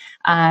technique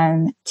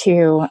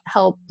to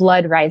help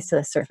blood rise to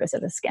the surface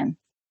of the skin.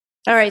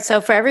 All right. So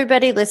for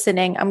everybody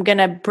listening, I'm going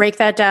to break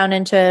that down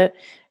into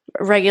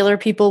regular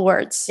people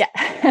words. Yeah.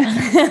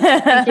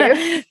 Thank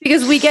you.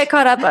 Because we get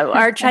caught up,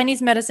 our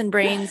Chinese medicine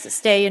brains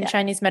stay in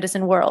Chinese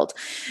medicine world.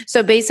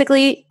 So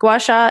basically, gua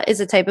sha is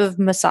a type of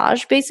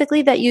massage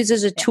basically that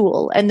uses a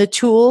tool, and the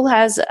tool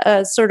has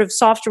a sort of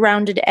soft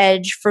rounded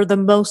edge for the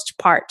most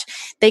part.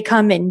 They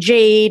come in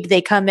jade,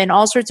 they come in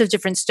all sorts of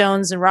different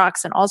stones and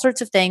rocks and all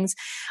sorts of things.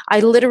 I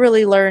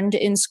literally learned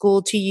in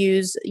school to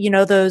use,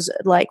 those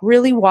like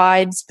really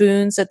wide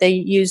spoons that they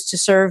use to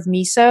serve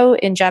miso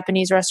in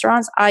Japanese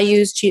restaurants. I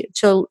used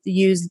to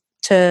use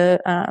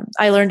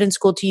I learned in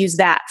school to use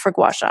that for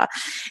gua sha.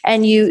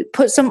 And you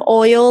put some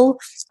oil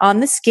on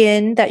the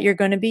skin that you're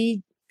going to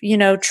be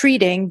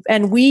treating.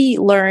 And we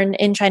learn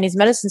in Chinese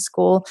medicine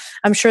school,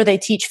 I'm sure they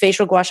teach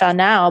facial gua sha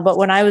now, but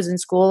when I was in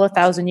school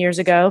 1,000 years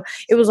ago,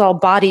 it was all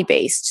body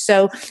based.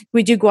 So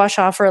we do gua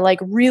sha for like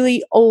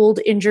really old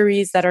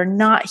injuries that are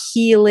not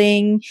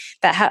healing,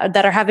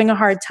 that are having a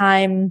hard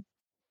time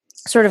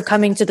sort of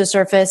coming to the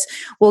surface.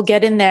 We'll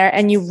get in there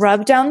and you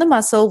rub down the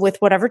muscle with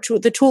whatever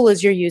the tool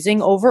is you're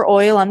using over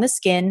oil on the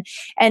skin.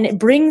 And it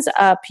brings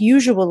up,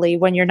 usually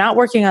when you're not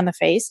working on the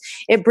face,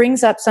 it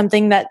brings up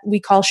something that we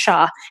call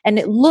sha. And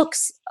it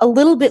looks a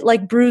little bit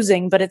like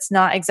bruising, but it's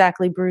not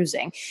exactly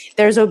bruising.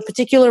 There's a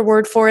particular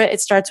word for it. It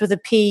starts with a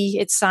P.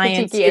 It's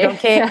science. You don't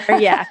care.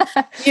 Yeah.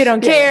 You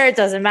don't care. It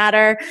doesn't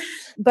matter.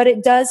 But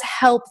it does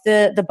help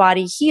the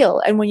body heal.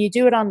 And when you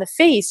do it on the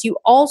face, you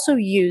also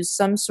use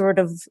some sort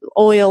of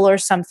oil or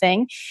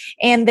something.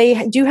 And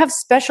they do have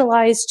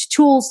specialized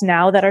tools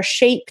now that are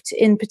shaped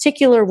in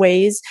particular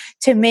ways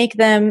to make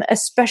them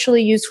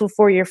especially useful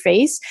for your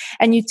face.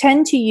 And you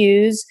tend to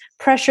use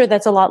pressure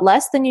that's a lot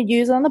less than you'd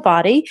use on the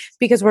body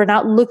because we're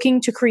not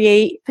looking to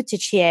create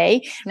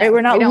petechiae, right?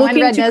 We're not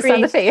looking to create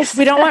on the face.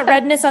 We don't want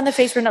redness on the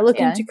face. We're not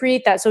looking to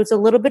create that. So it's a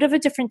little bit of a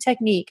different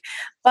technique,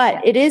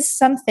 but it is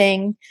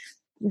something.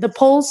 The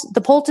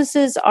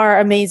poultices are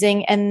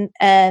amazing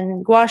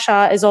and gua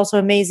sha is also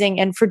amazing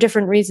and for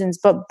different reasons.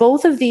 But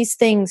both of these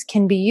things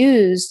can be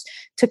used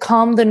to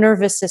calm the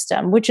nervous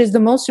system, which is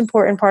the most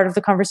important part of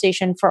the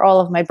conversation for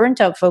all of my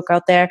burnt out folk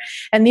out there.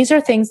 And these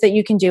are things that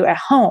you can do at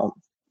home.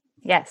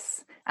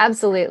 Yes,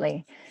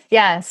 absolutely.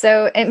 Yeah.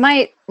 So it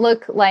might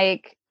look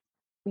like,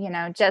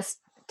 just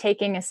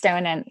taking a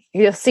stone and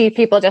you'll see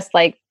people just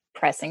like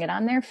pressing it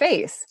on their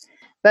face.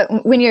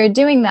 But when you're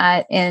doing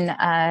that in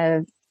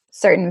a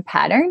certain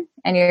pattern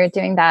and you're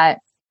doing that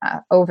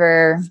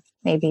over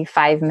maybe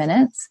 5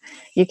 minutes,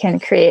 you can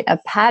create a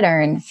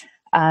pattern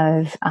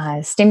of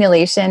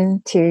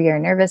stimulation to your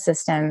nervous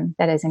system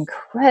that is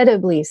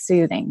incredibly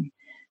soothing,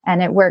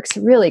 and it works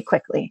really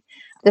quickly.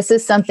 This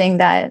is something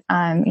that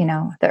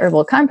the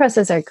herbal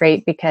compresses are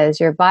great because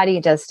your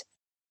body just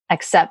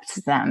accepts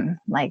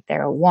them. Like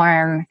they're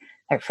warm,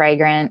 they're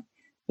fragrant.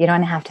 You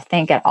don't have to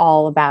think at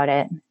all about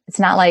it. It's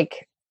not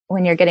like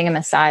when you're getting a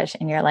massage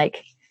and you're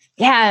like,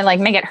 yeah, like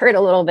make it hurt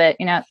a little bit.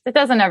 It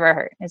doesn't ever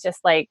hurt. It's just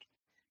like,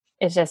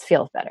 it just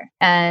feels better.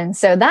 And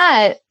so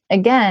that,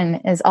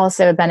 again, is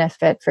also a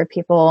benefit for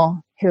people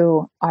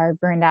who are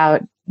burned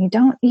out. You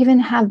don't even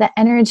have the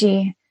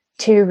energy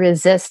to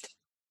resist,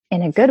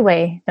 in a good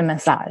way, the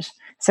massage.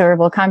 So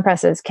herbal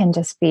compresses can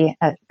just be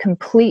a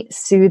complete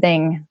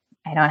soothing.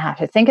 I don't have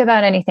to think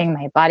about anything.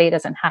 My body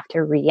doesn't have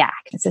to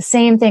react. It's the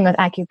same thing with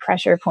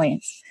acupressure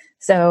points.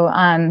 So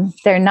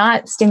they're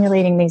not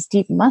stimulating these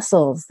deep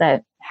muscles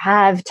that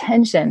have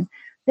tension.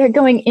 They're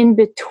going in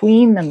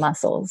between the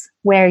muscles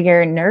where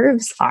your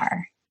nerves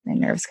are. The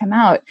nerves come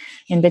out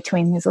in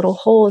between these little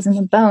holes in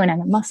the bone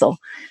and the muscle.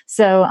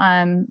 So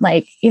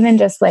like even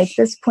just like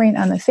this point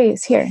on the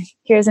face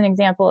here's an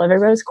example of a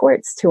rose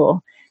quartz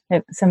tool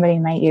that somebody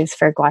might use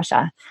for gua sha.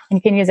 And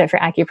you can use it for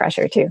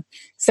acupressure too.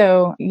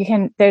 So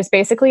there's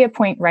basically a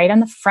point right on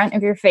the front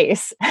of your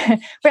face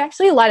where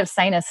actually a lot of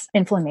sinus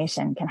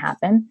inflammation can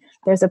happen.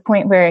 There's a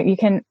point where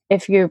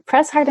if you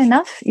press hard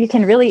enough, you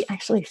can really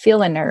actually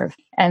feel a nerve.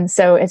 And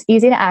so it's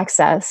easy to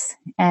access,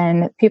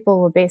 and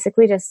people will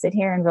basically just sit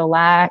here and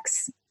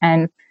relax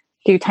and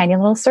do tiny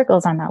little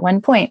circles on that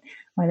one point.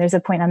 Or there's a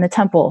point on the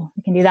temple.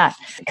 We can do that.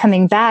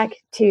 Coming back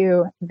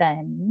to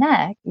the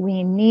neck,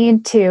 we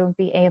need to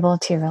be able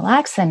to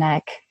relax the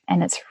neck.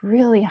 And it's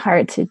really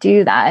hard to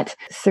do that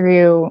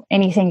through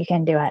anything you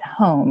can do at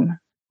home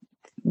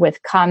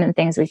with common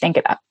things we think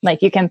about.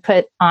 Like you can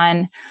put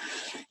on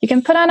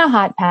a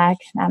hot pack.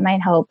 That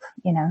might help,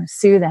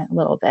 soothe it a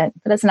little bit,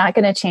 but it's not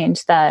going to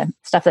change the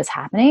stuff that's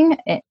happening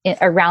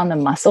around the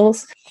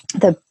muscles.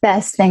 The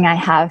best thing I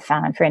have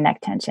found for neck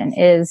tension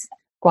is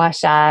gua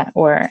sha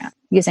or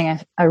using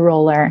a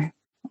roller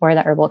or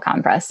the herbal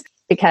compress,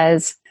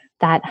 because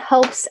that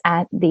helps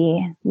at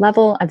the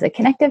level of the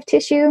connective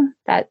tissue,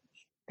 that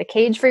the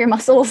cage for your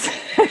muscles,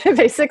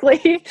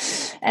 basically.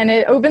 And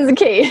it opens the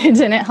cage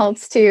and it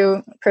helps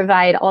to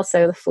provide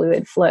also the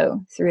fluid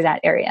flow through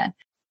that area.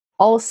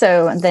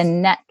 Also, the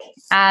neck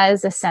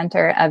as a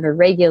center of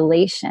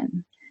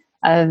regulation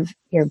of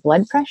your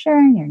blood pressure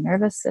and your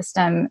nervous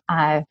system.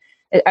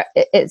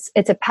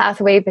 It's a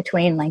pathway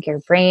between like your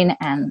brain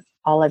and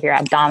all of your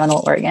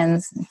abdominal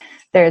organs.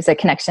 There's a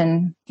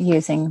connection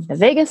using the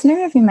vagus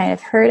nerve. You might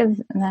have heard of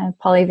the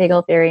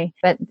polyvagal theory,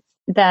 but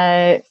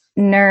the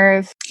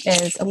nerve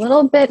is a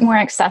little bit more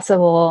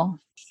accessible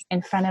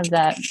in front of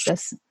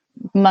this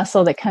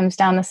muscle that comes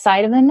down the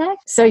side of the neck.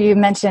 So you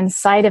mentioned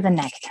side of the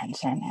neck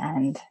tension,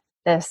 and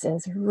this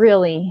is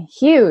really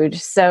huge.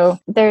 So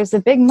there's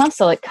a big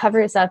muscle. It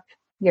covers up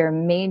your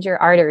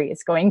major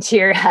arteries going to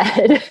your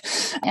head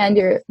and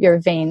your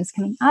veins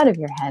coming out of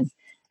your head.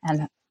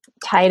 And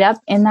tied up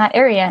in that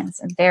area,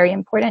 it's a very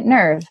important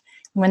nerve.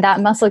 When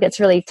that muscle gets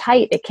really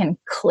tight, it can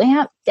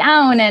clamp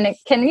down and it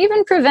can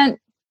even prevent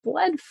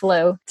blood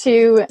flow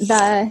to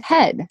the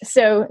head.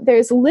 So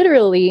there's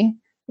literally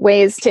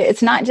ways to,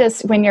 it's not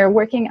just when you're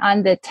working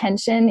on the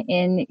tension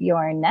in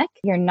your neck,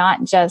 you're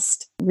not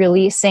just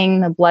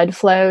releasing the blood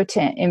flow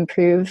to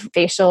improve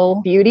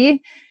facial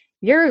beauty.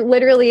 You're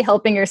literally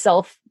helping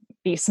yourself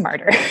be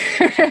smarter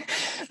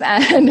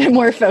and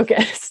more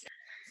focused.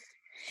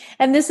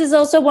 And this is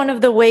also one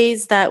of the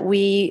ways that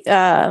we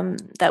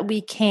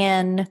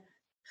can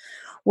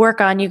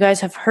work on. You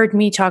guys have heard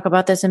me talk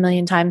about this a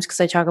million times because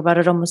I talk about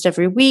it almost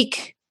every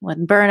week.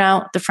 When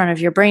burnout, the front of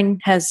your brain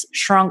has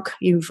shrunk,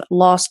 you've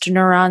lost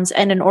neurons.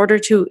 And in order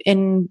to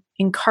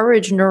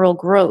encourage neural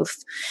growth,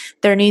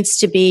 there needs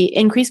to be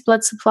increased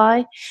blood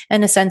supply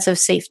and a sense of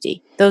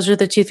safety. Those are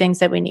the two things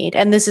that we need.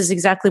 And this is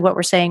exactly what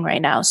we're saying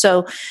right now.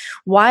 So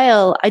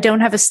while I don't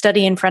have a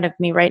study in front of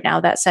me right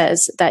now that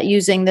says that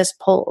using this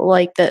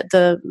like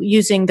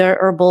using the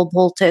herbal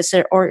poultice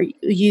or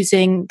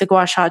using the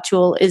gua sha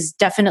tool is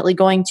definitely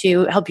going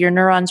to help your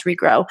neurons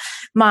regrow,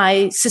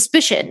 my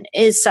suspicion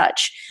is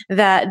such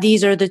that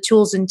these are the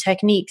tools and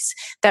techniques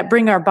that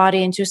bring our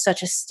body into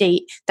such a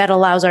state that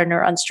allows our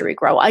neurons to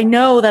regrow. I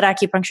know that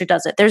acupuncture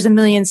does it. There's a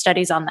million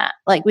studies on that.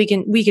 Like we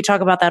could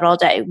talk about that all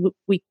day.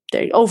 We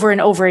over and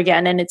over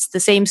again, and it's the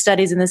same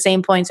studies and the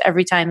same points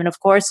every time. And of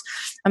course,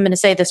 I'm going to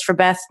say this for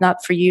Beth,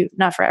 not for you,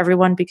 not for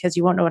everyone, because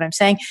you won't know what I'm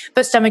saying.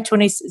 But stomach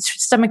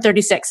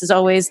 36 is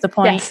always the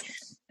point.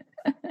 Yes.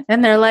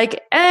 And they're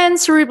like, and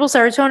cerebral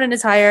serotonin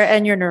is higher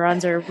and your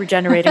neurons are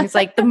regenerating. It's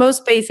like the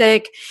most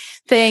basic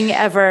thing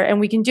ever. And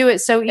we can do it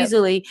so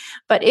easily.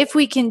 But if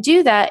we can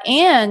do that,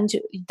 and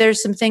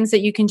there's some things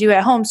that you can do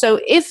at home. So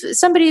if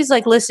somebody's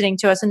like listening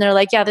to us and they're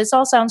like, yeah, this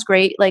all sounds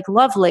great, like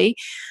lovely,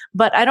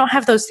 but I don't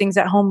have those things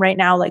at home right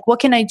now. Like, what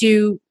can I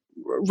do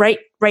right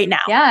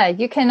now? Yeah,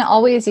 you can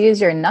always use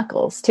your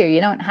knuckles too.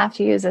 You don't have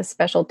to use a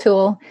special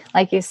tool.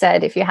 Like you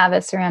said, if you have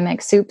a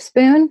ceramic soup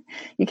spoon,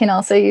 you can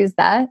also use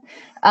that.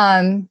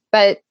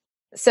 But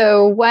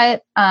so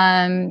what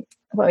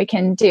we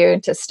can do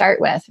to start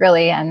with,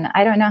 really, and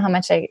I don't know how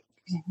much I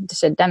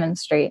should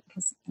demonstrate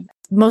because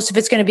most of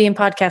it's going to be in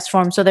podcast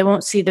form, so they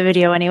won't see the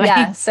video anyway.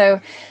 Yeah.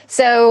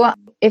 So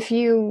if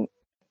you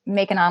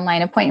make an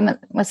online appointment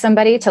with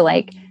somebody to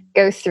like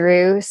go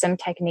through some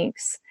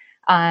techniques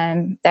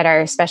that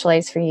are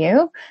specialized for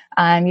you,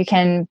 you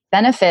can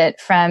benefit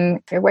from,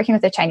 if you're working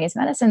with a Chinese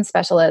medicine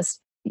specialist,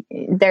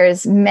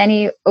 there's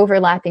many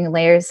overlapping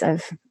layers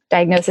of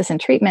diagnosis and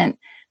treatment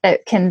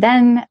that can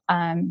then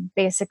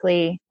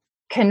basically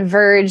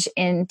converge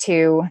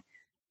into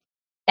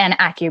an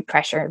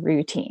acupressure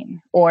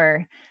routine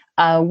or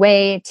a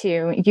way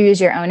to use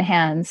your own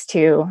hands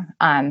to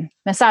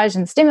massage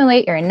and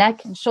stimulate your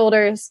neck and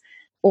shoulders.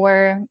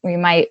 Or we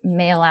might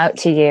mail out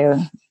to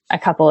you a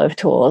couple of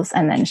tools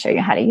and then show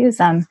you how to use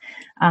them.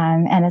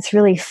 And it's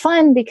really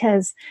fun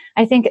because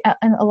I think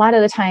a lot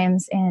of the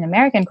times in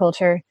American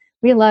culture,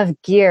 we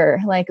love gear.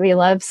 Like we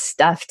love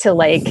stuff to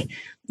like,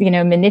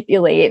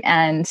 manipulate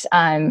and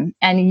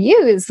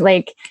use.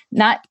 Like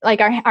not like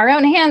our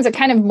own hands are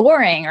kind of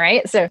boring,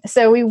 right?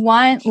 So we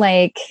want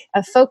like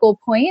a focal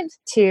point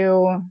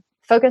to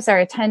focus our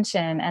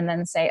attention and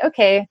then say,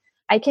 okay,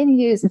 I can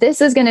use, this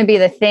is going to be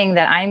the thing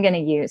that I'm going to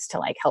use to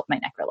like help my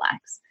neck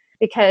relax.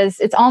 Because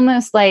it's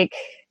almost like,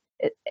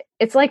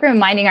 it's like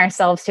reminding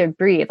ourselves to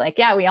breathe. Like,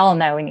 yeah, we all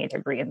know we need to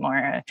breathe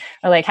more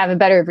or like have a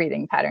better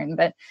breathing pattern,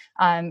 but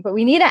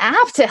we need an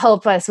app to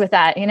help us with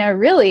that.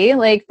 Really,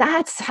 like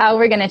that's how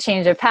we're going to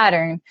change a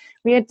pattern.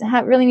 We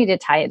really need to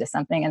tie it to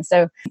something. And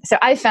so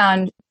I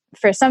found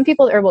for some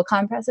people, herbal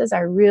compresses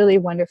are really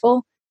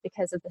wonderful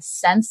because of the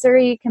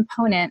sensory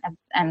component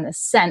and the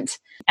scent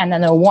and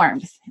then the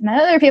warmth. And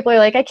other people are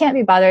like, I can't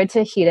be bothered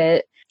to heat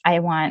it. I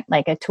want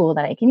like a tool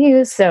that I can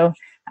use. So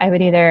I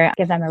would either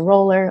give them a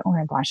roller or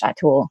a gua sha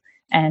tool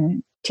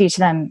and teach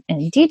them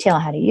in detail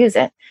how to use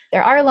it.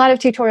 There are a lot of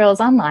tutorials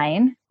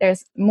online.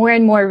 There's more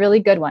and more really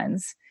good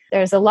ones.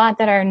 There's a lot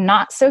that are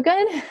not so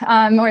good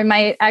or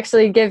might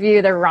actually give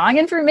you the wrong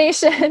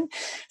information.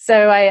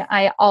 So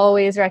I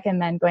always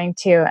recommend going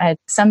to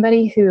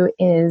somebody who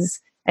is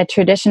a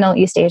traditional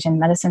East Asian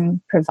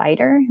medicine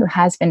provider who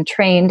has been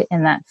trained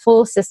in that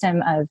full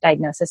system of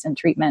diagnosis and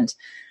treatment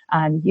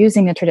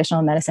using the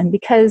traditional medicine,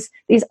 because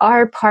these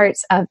are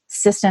parts of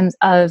systems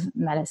of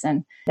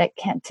medicine that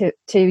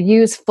to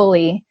use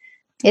fully,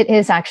 it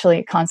is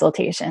actually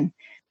consultation.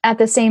 At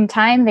the same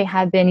time, they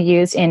have been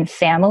used in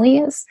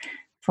families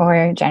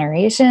for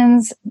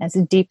generations as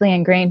a deeply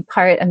ingrained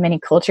part of many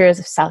cultures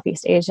of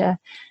Southeast Asia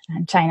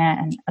and China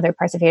and other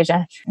parts of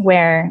Asia,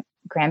 where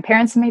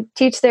grandparents may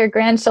teach their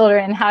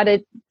grandchildren how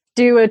to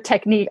do a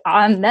technique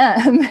on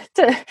them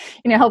to,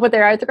 help with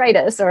their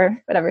arthritis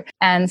or whatever.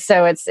 And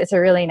so it's a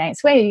really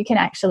nice way you can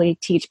actually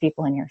teach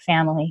people in your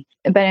family.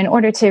 But in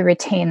order to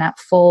retain that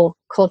full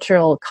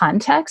cultural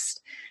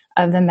context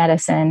of the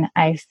medicine,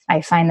 I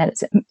find that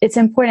it's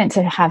important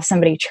to have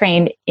somebody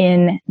trained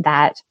in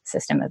that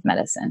system of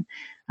medicine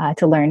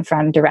to learn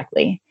from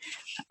directly.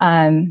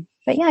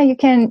 but yeah, you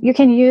can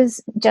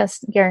use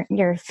just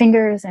your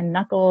fingers and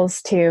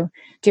knuckles to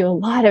do a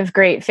lot of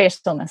great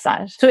facial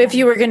massage. So if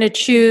you were going to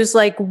choose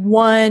like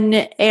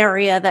one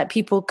area that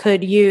people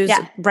could use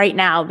right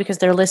now because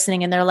they're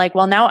listening and they're like,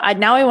 well, now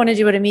I want to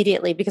do it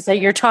immediately because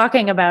you're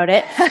talking about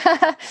it.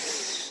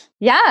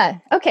 Yeah.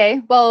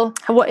 Okay. Well,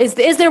 what is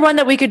there one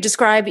that we could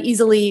describe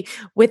easily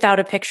without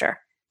a picture?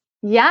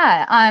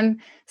 Yeah.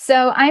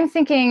 So I'm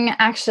thinking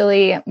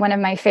actually one of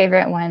my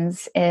favorite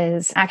ones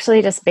is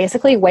actually just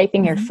basically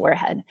wiping your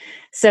forehead.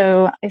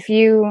 So if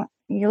you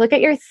look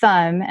at your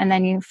thumb and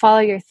then you follow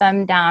your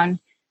thumb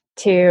down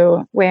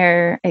to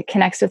where it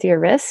connects with your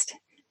wrist,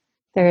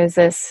 there is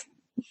this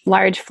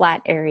large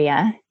flat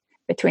area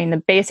between the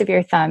base of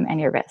your thumb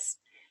and your wrist.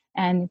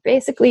 And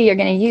basically you're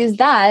going to use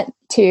that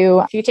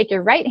to, if you take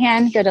your right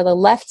hand, go to the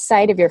left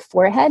side of your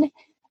forehead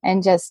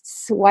and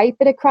just swipe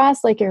it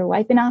across like you're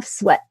wiping off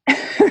sweat.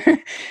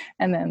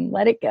 And then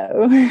let it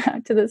go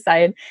out to the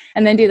side.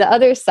 And then do the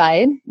other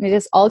side,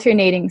 just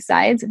alternating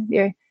sides.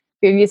 You're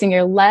using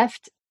your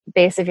left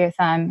base of your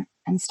thumb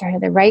and start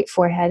at the right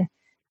forehead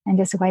and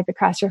just wipe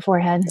across your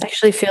forehead. It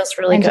actually feels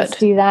really good. Just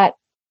do that.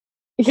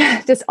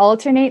 Yeah, just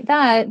alternate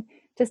that.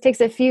 Just takes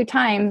a few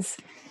times.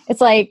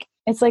 It's like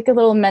a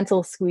little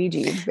mental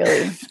squeegee,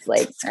 really.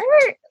 It's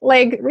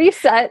like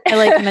reset. I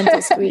like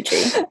mental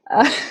squeegee.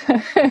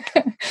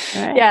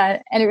 Right.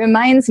 Yeah. And it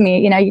reminds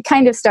me, you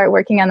kind of start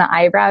working on the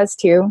eyebrows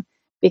too,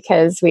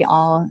 because we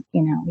all,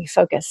 we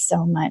focus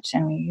so much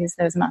and we use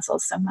those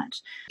muscles so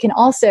much. You can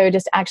also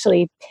just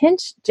actually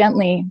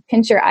gently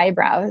pinch your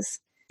eyebrows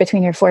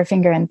between your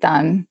forefinger and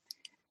thumb.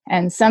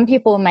 And some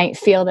people might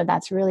feel that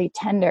that's really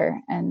tender,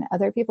 and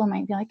other people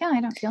might be like, "Oh, I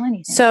don't feel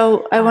anything."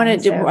 So I want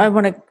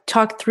to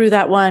talk through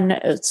that one.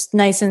 It's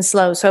nice and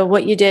slow. So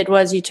what you did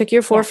was you took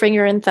your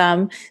forefinger and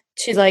thumb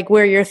to like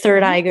where your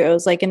third eye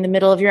goes, like in the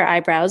middle of your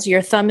eyebrows.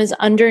 Your thumb is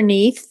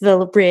underneath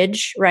the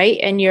bridge, right?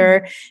 And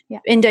your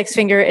index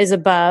finger is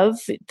above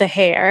the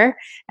hair.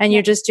 And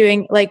you're just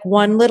doing like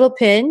one little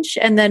pinch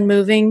and then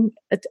moving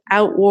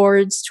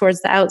outwards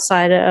towards the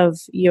outside of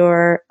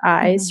your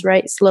eyes,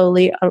 right?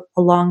 Slowly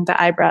along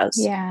the eyebrows.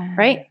 Yeah.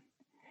 Right?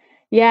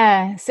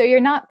 Yeah. So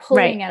you're not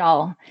pulling at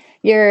all.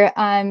 You're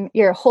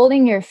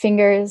holding your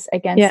fingers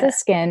against the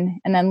skin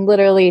and then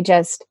literally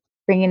just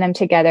bringing them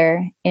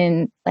together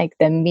in like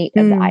the meat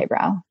of the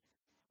eyebrow.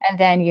 And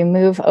then you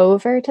move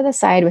over to the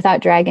side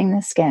without dragging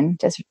the skin.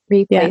 Just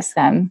replace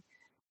them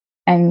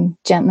and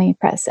gently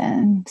press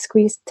and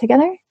squeeze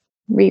together.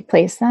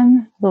 Replace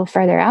them a little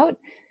further out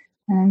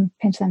and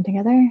pinch them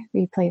together,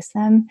 replace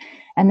them.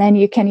 And then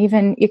you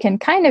can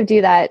kind of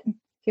do that.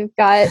 You've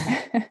got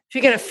if you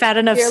get a fat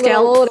enough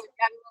scalp,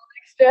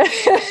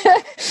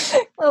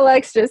 little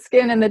extra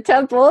skin in the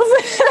temples.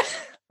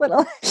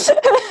 Little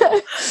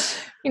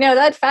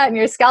that fat in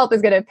your scalp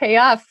is going to pay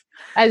off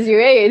as you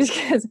age,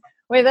 because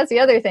that's the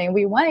other thing.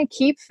 We want to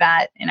keep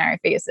fat in our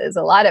faces,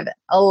 a lot of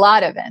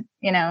it,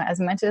 as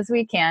much as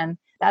we can.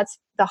 That's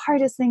the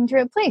hardest thing to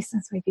replace.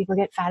 That's why people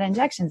get fat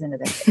injections into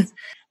their face.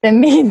 The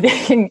main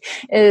thing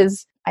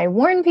is I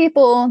warn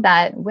people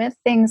that with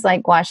things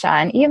like gua sha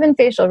and even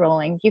facial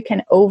rolling, you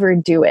can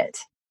overdo it.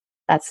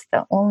 That's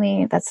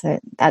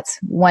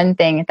one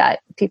thing that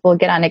people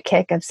get on a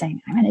kick of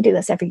saying, I'm going to do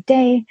this every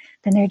day.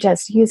 Then they're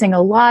just using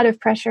a lot of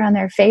pressure on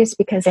their face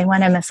because they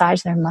want to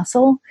massage their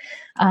muscle.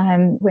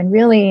 When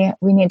really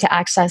we need to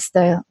access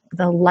the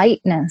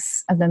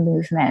lightness of the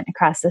movement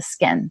across the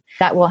skin.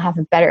 That will have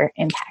a better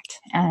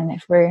impact. And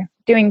if we're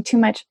doing too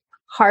much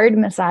hard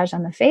massage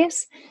on the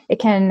face, it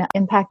can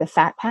impact the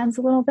fat pads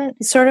a little bit.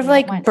 It's sort of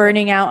like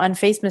burning out on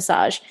face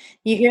massage.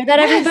 You hear that,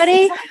 everybody?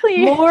 Yes,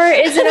 exactly. More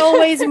isn't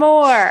always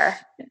more.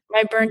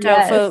 My burnt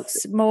out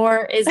folks,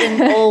 more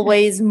isn't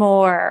always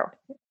more.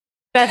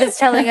 Beth is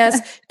telling us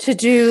to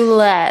do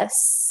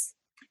less.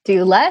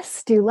 Do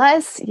less.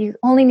 You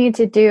only need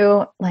to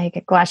do like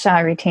a gua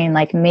sha routine,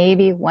 like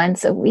maybe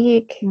once a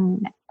week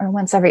or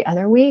once every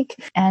other week,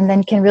 and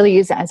then can really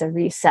use it as a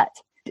reset.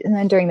 And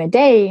then during the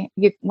day,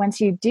 once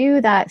you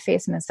do that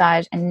face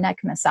massage and neck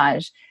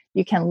massage,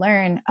 you can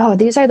learn,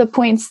 these are the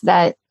points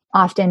that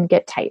often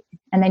get tight.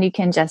 And then you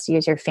can just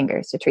use your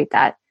fingers to treat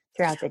that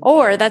throughout the day.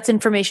 Or that's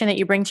information that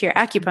you bring to your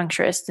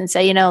acupuncturist and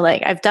say,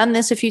 I've done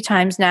this a few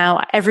times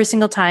now. Every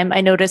single time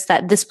I notice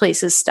that this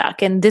place is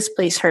stuck and this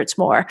place hurts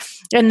more.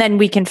 And then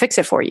we can fix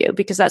it for you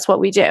because that's what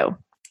we do.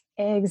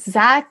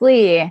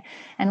 Exactly.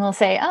 And we'll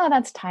say,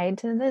 that's tied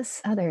to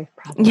this other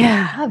problem.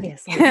 Yeah.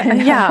 Obviously.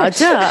 Yeah,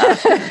 duh.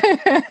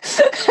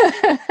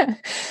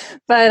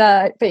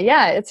 But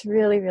yeah, it's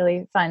really,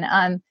 really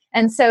fun.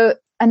 And so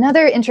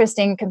another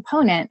interesting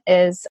component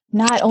is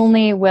not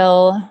only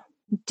will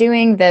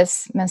doing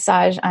this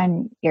massage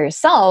on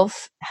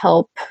yourself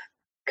help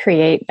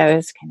create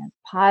those kind of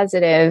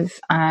positive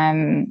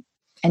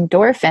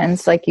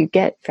endorphins like you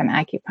get from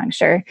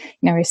acupuncture.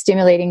 We're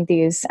stimulating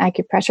these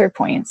acupressure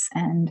points,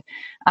 and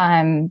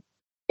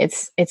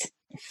it's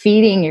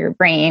feeding your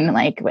brain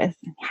like with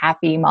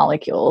happy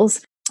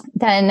molecules.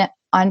 Then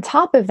on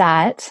top of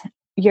that,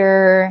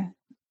 you're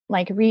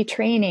like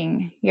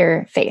retraining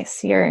your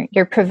face.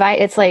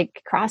 It's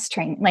like cross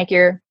training, like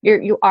you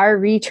are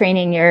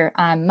retraining your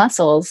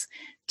muscles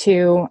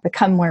to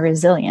become more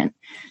resilient.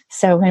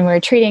 So when we're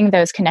treating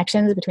those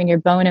connections between your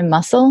bone and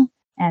muscle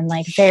and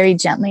like very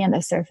gently on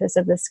the surface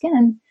of the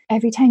skin,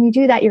 every time you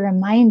do that, you're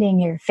reminding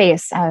your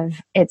face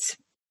of its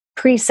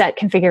preset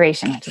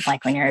configuration, which is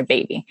like when you're a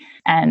baby.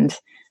 And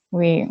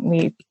we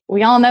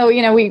all know,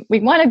 we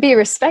want to be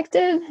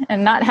respected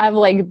and not have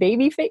like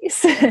baby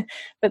face,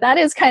 but that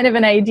is kind of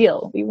an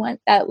ideal. We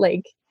want that,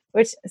 like,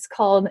 which is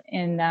called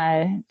in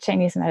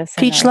Chinese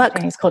medicine, peach luck,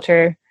 Chinese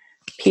culture,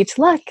 peach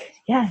luck.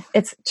 Yeah.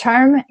 It's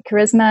charm,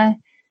 charisma,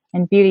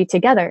 and beauty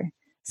together.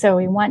 So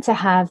we want to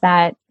have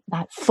that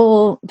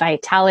full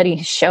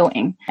vitality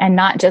showing, and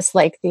not just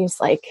like these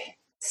like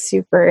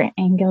super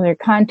angular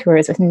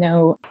contours with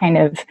no kind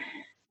of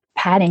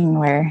padding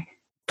or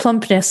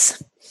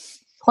plumpness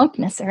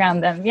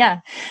around them. Yeah.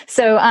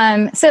 So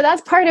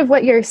that's part of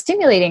what you're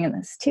stimulating in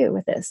this too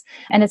with this.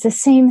 And it's the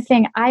same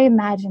thing. I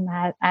imagine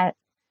that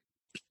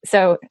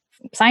so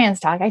science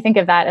talk, I think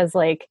of that as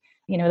like,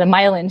 the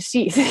myelin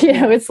sheath,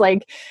 it's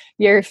like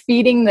you're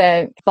feeding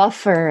the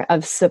buffer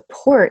of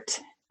support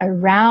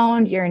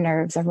around your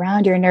nerves,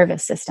 around your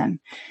nervous system.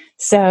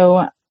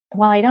 So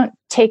while I don't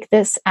take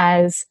this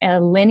as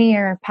a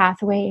linear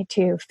pathway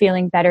to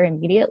feeling better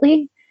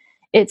immediately,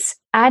 it's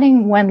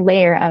adding one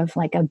layer of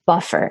like a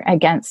buffer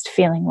against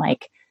feeling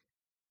like,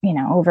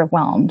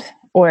 overwhelmed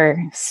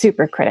or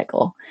super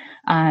critical.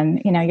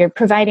 You're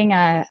providing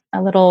a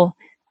little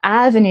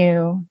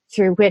avenue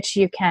through which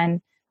you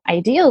can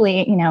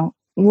ideally,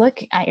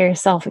 look at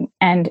yourself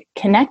and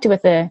connect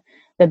with the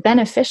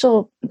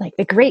beneficial, like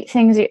the great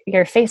things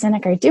your face and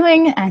neck are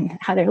doing and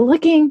how they're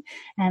looking,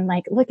 and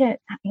like look at,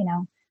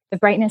 the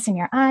brightness in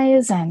your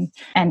eyes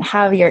and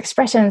how your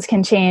expressions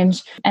can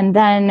change. And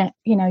then,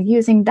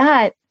 using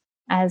that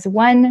as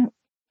one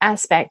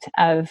aspect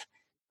of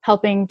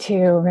helping to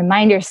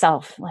remind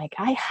yourself, like,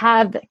 I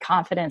have the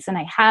confidence and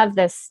I have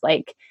this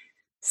like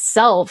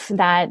self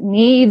that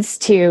needs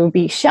to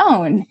be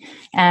shown.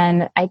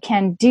 And I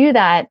can do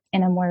that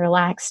in a more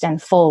relaxed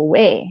and full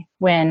way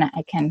when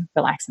I can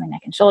relax my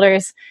neck and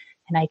shoulders,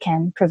 and I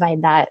can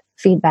provide that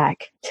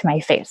feedback to my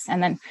face.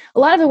 And then a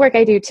lot of the work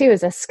I do too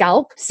is a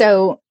scalp.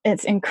 So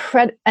it's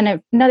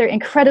another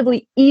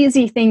incredibly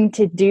easy thing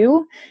to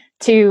do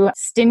to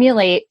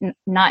stimulate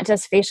not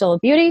just facial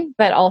beauty,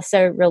 but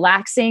also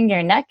relaxing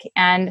your neck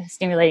and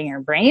stimulating your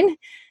brain,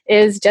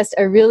 is just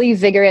a really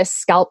vigorous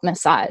scalp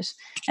massage.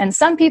 And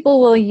some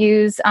people will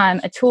use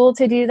a tool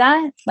to do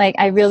that. Like,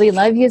 I really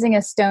love using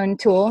a stone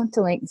tool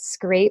to like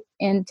scrape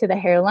into the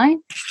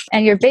hairline.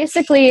 And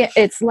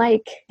it's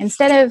like,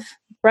 instead of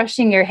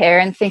brushing your hair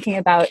and thinking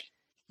about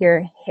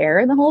your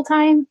hair the whole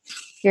time,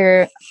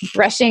 you're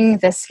brushing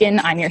the skin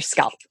on your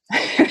scalp.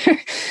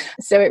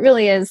 So it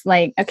really is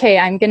like, okay,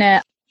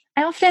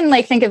 I often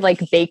like think of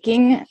like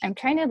baking. I'm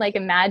trying to like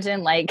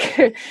imagine like,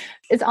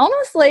 it's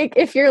almost like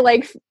if you're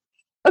like,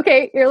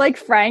 okay, you're like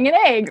frying an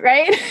egg,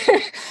 right?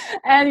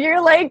 And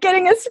you're like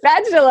getting a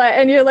spatula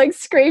and you're like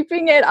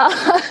scraping it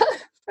off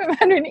from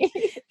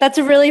underneath. That's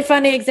a really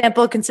funny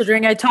example,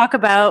 considering I talk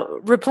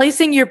about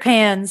replacing your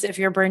pans if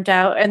you're burnt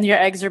out and your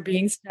eggs are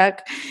being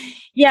stuck.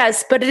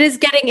 Yes, but it is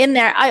getting in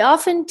there. I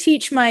often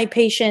teach my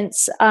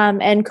patients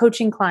and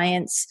coaching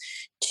clients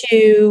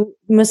to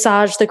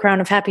massage the crown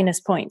of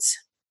happiness points,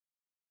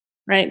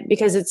 right?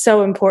 Because it's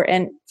so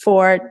important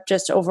for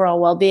just overall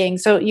well-being.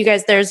 So you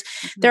guys,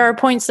 there are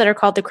points that are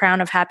called the crown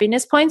of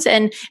happiness points,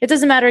 and it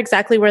doesn't matter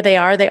exactly where they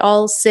are. They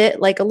all sit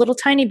like a little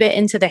tiny bit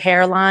into the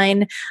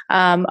hairline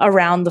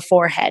around the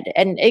forehead,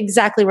 and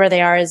exactly where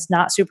they are is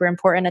not super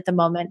important at the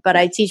moment. But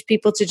I teach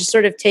people to just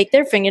sort of take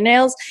their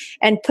fingernails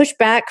and push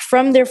back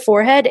from their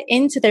forehead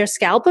into their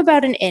scalp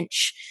about an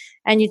inch.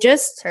 And you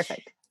just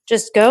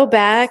go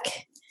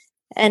back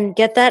and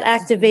get that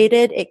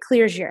activated. It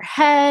clears your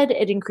head.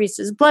 It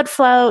increases blood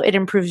flow. It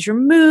improves your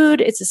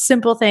mood. It's a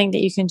simple thing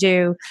that you can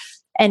do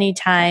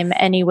anytime,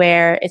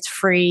 anywhere. It's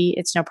free.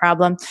 It's no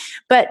problem.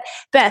 But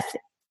Beth,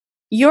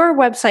 on your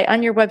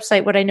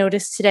website, what I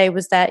noticed today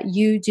was that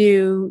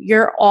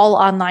you're all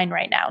online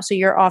right now. So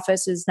your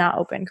office is not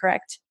open,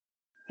 correct?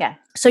 Yeah.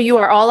 So you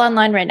are all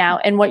online right now.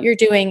 And what you're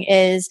doing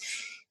is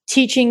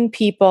teaching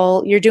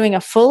people, you're doing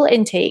a full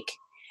intake,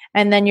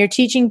 and then you're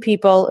teaching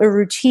people a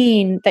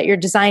routine that you're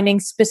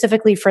designing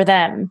specifically for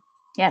them.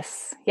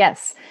 Yes.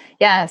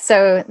 Yeah.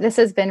 So this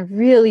has been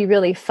really,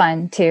 really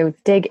fun to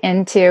dig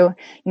into,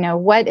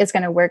 what is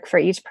going to work for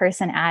each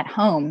person at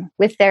home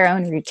with their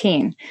own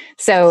routine.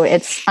 So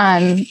it's,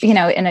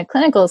 in a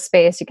clinical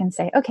space, you can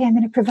say, okay, I'm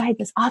going to provide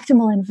this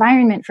optimal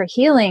environment for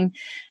healing,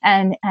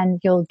 and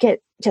you'll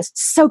just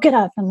soak it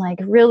up and like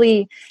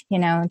really,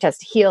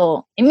 just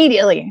heal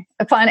immediately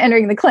upon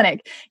entering the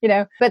clinic,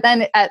 but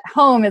then at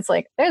home, it's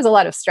like, there's a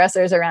lot of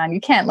stressors around. You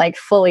can't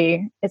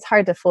it's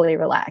hard to fully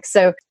relax.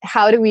 So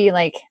how do we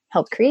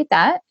help create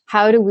that?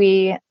 How do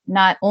we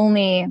not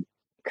only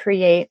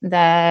create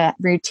the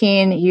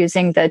routine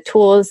using the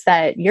tools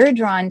that you're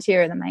drawn to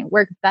or that might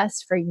work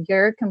best for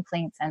your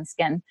complaints and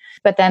skin,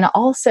 but then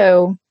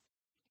also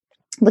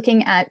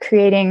looking at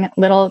creating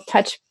little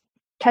touch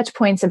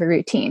points of a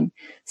routine.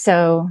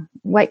 So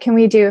what can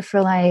we do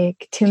for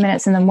like 2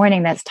 minutes in the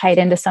morning that's tied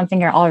into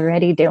something you're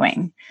already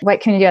doing?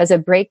 What can you do as a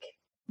break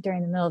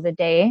during the middle of the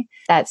day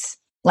that's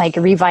like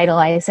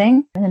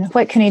revitalizing? And then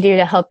what can you do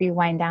to help you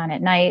wind down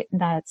at night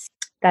that's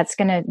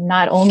going to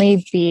not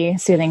only be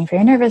soothing for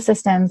your nervous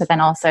system, but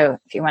then also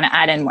if you want to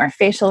add in more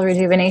facial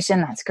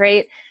rejuvenation, that's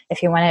great.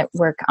 If you want to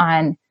work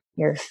on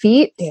your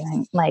feet,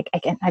 doing like,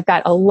 again, I've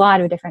got a lot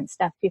of different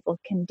stuff people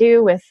can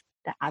do with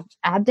the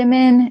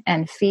abdomen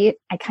and feet.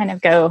 I kind of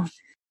go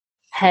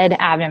head,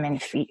 abdomen,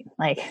 feet.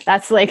 Like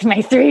that's like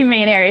my 3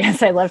 main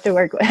areas I love to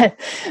work with.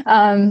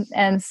 And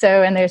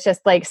there's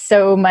just like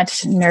so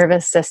much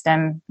nervous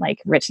system, like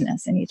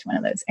richness in each one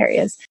of those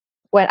areas.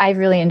 What I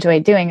really enjoy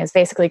doing is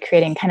basically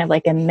creating kind of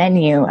like a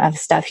menu of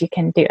stuff you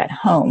can do at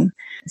home.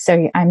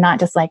 So I'm not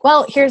just like,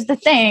 well, here's the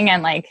thing.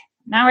 And like,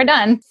 now we're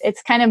done.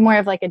 It's kind of more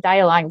of like a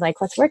dialogue, like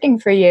what's working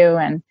for you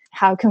and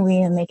how can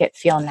we make it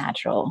feel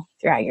natural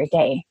throughout your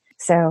day?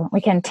 So we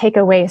can take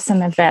away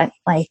some of that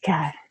like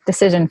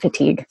decision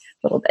fatigue a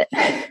little bit.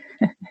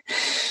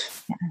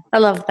 Yeah. I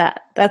love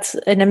that. That's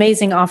an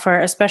amazing offer,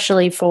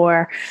 especially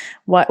for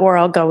what we're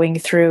all going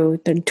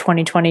through the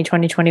 2020,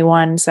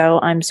 2021. So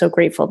I'm so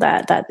grateful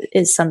that that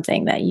is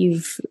something that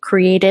you've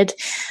created.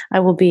 I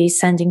will be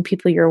sending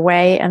people your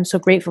way. I'm so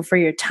grateful for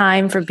your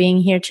time, for being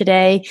here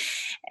today.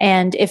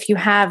 And if you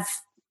have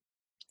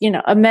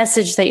a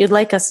message that you'd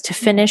like us to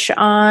finish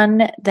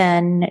on,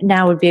 then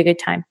now would be a good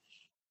time.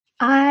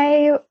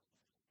 I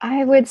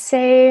would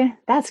say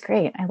that's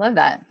great. I love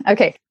that.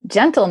 Okay.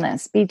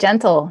 Gentleness. Be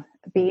gentle.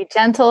 Be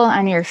gentle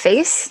on your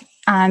face.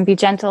 Be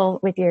gentle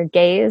with your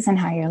gaze and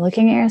how you're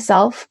looking at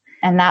yourself.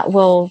 And that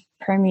will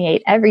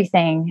permeate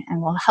everything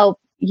and will help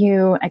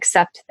you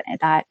accept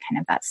that kind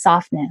of that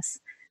softness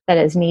that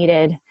is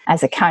needed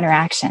as a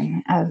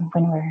counteraction of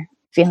when we're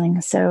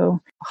feeling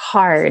so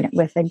hard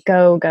with a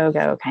go, go,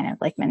 go kind of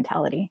like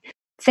mentality.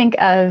 Think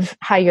of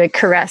how you would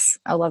caress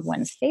a loved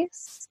one's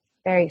face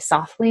very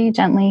softly,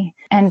 gently,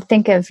 and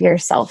think of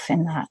yourself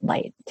in that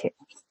light too.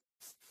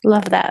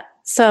 Love that.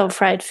 So,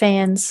 Fried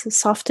fans,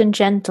 soft and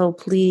gentle,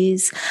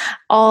 please.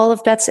 All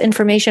of Beth's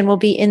information will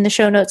be in the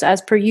show notes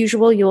as per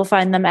usual. You will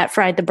find them at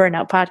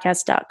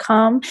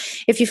friedtheburnoutpodcast.com.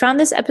 If you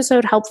found this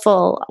episode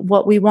helpful,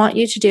 what we want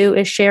you to do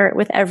is share it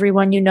with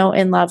everyone you know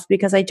and love,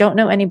 because I don't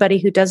know anybody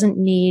who doesn't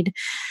need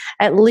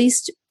at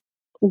least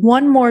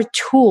one more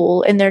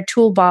tool in their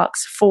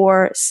toolbox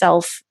for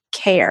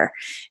self-care.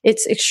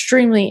 It's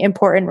extremely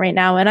important right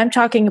now. And I'm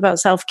talking about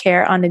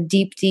self-care on a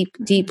deep, deep,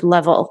 deep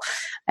level.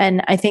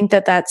 And I think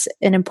that that's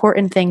an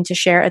important thing to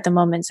share at the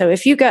moment. So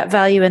if you got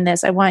value in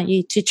this, I want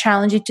you to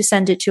challenge you to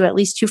send it to at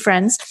least 2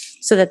 friends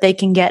so that they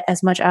can get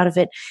as much out of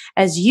it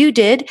as you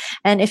did.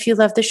 And if you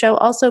love the show,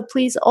 also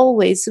please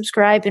always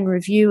subscribe and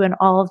review and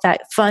all of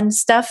that fun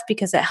stuff,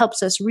 because it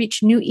helps us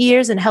reach new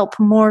ears and help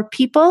more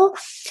people.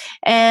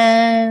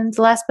 And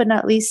last but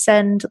not least,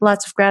 send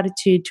lots of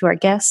gratitude to our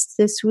guests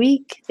this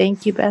week.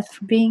 Thank you, Beth,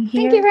 for being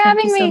here. Thank you for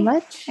having me so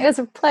much. It was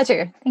a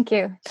pleasure. Thank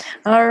you.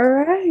 All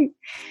right.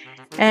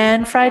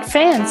 And Fried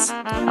fans,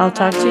 I'll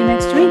talk to you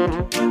next week.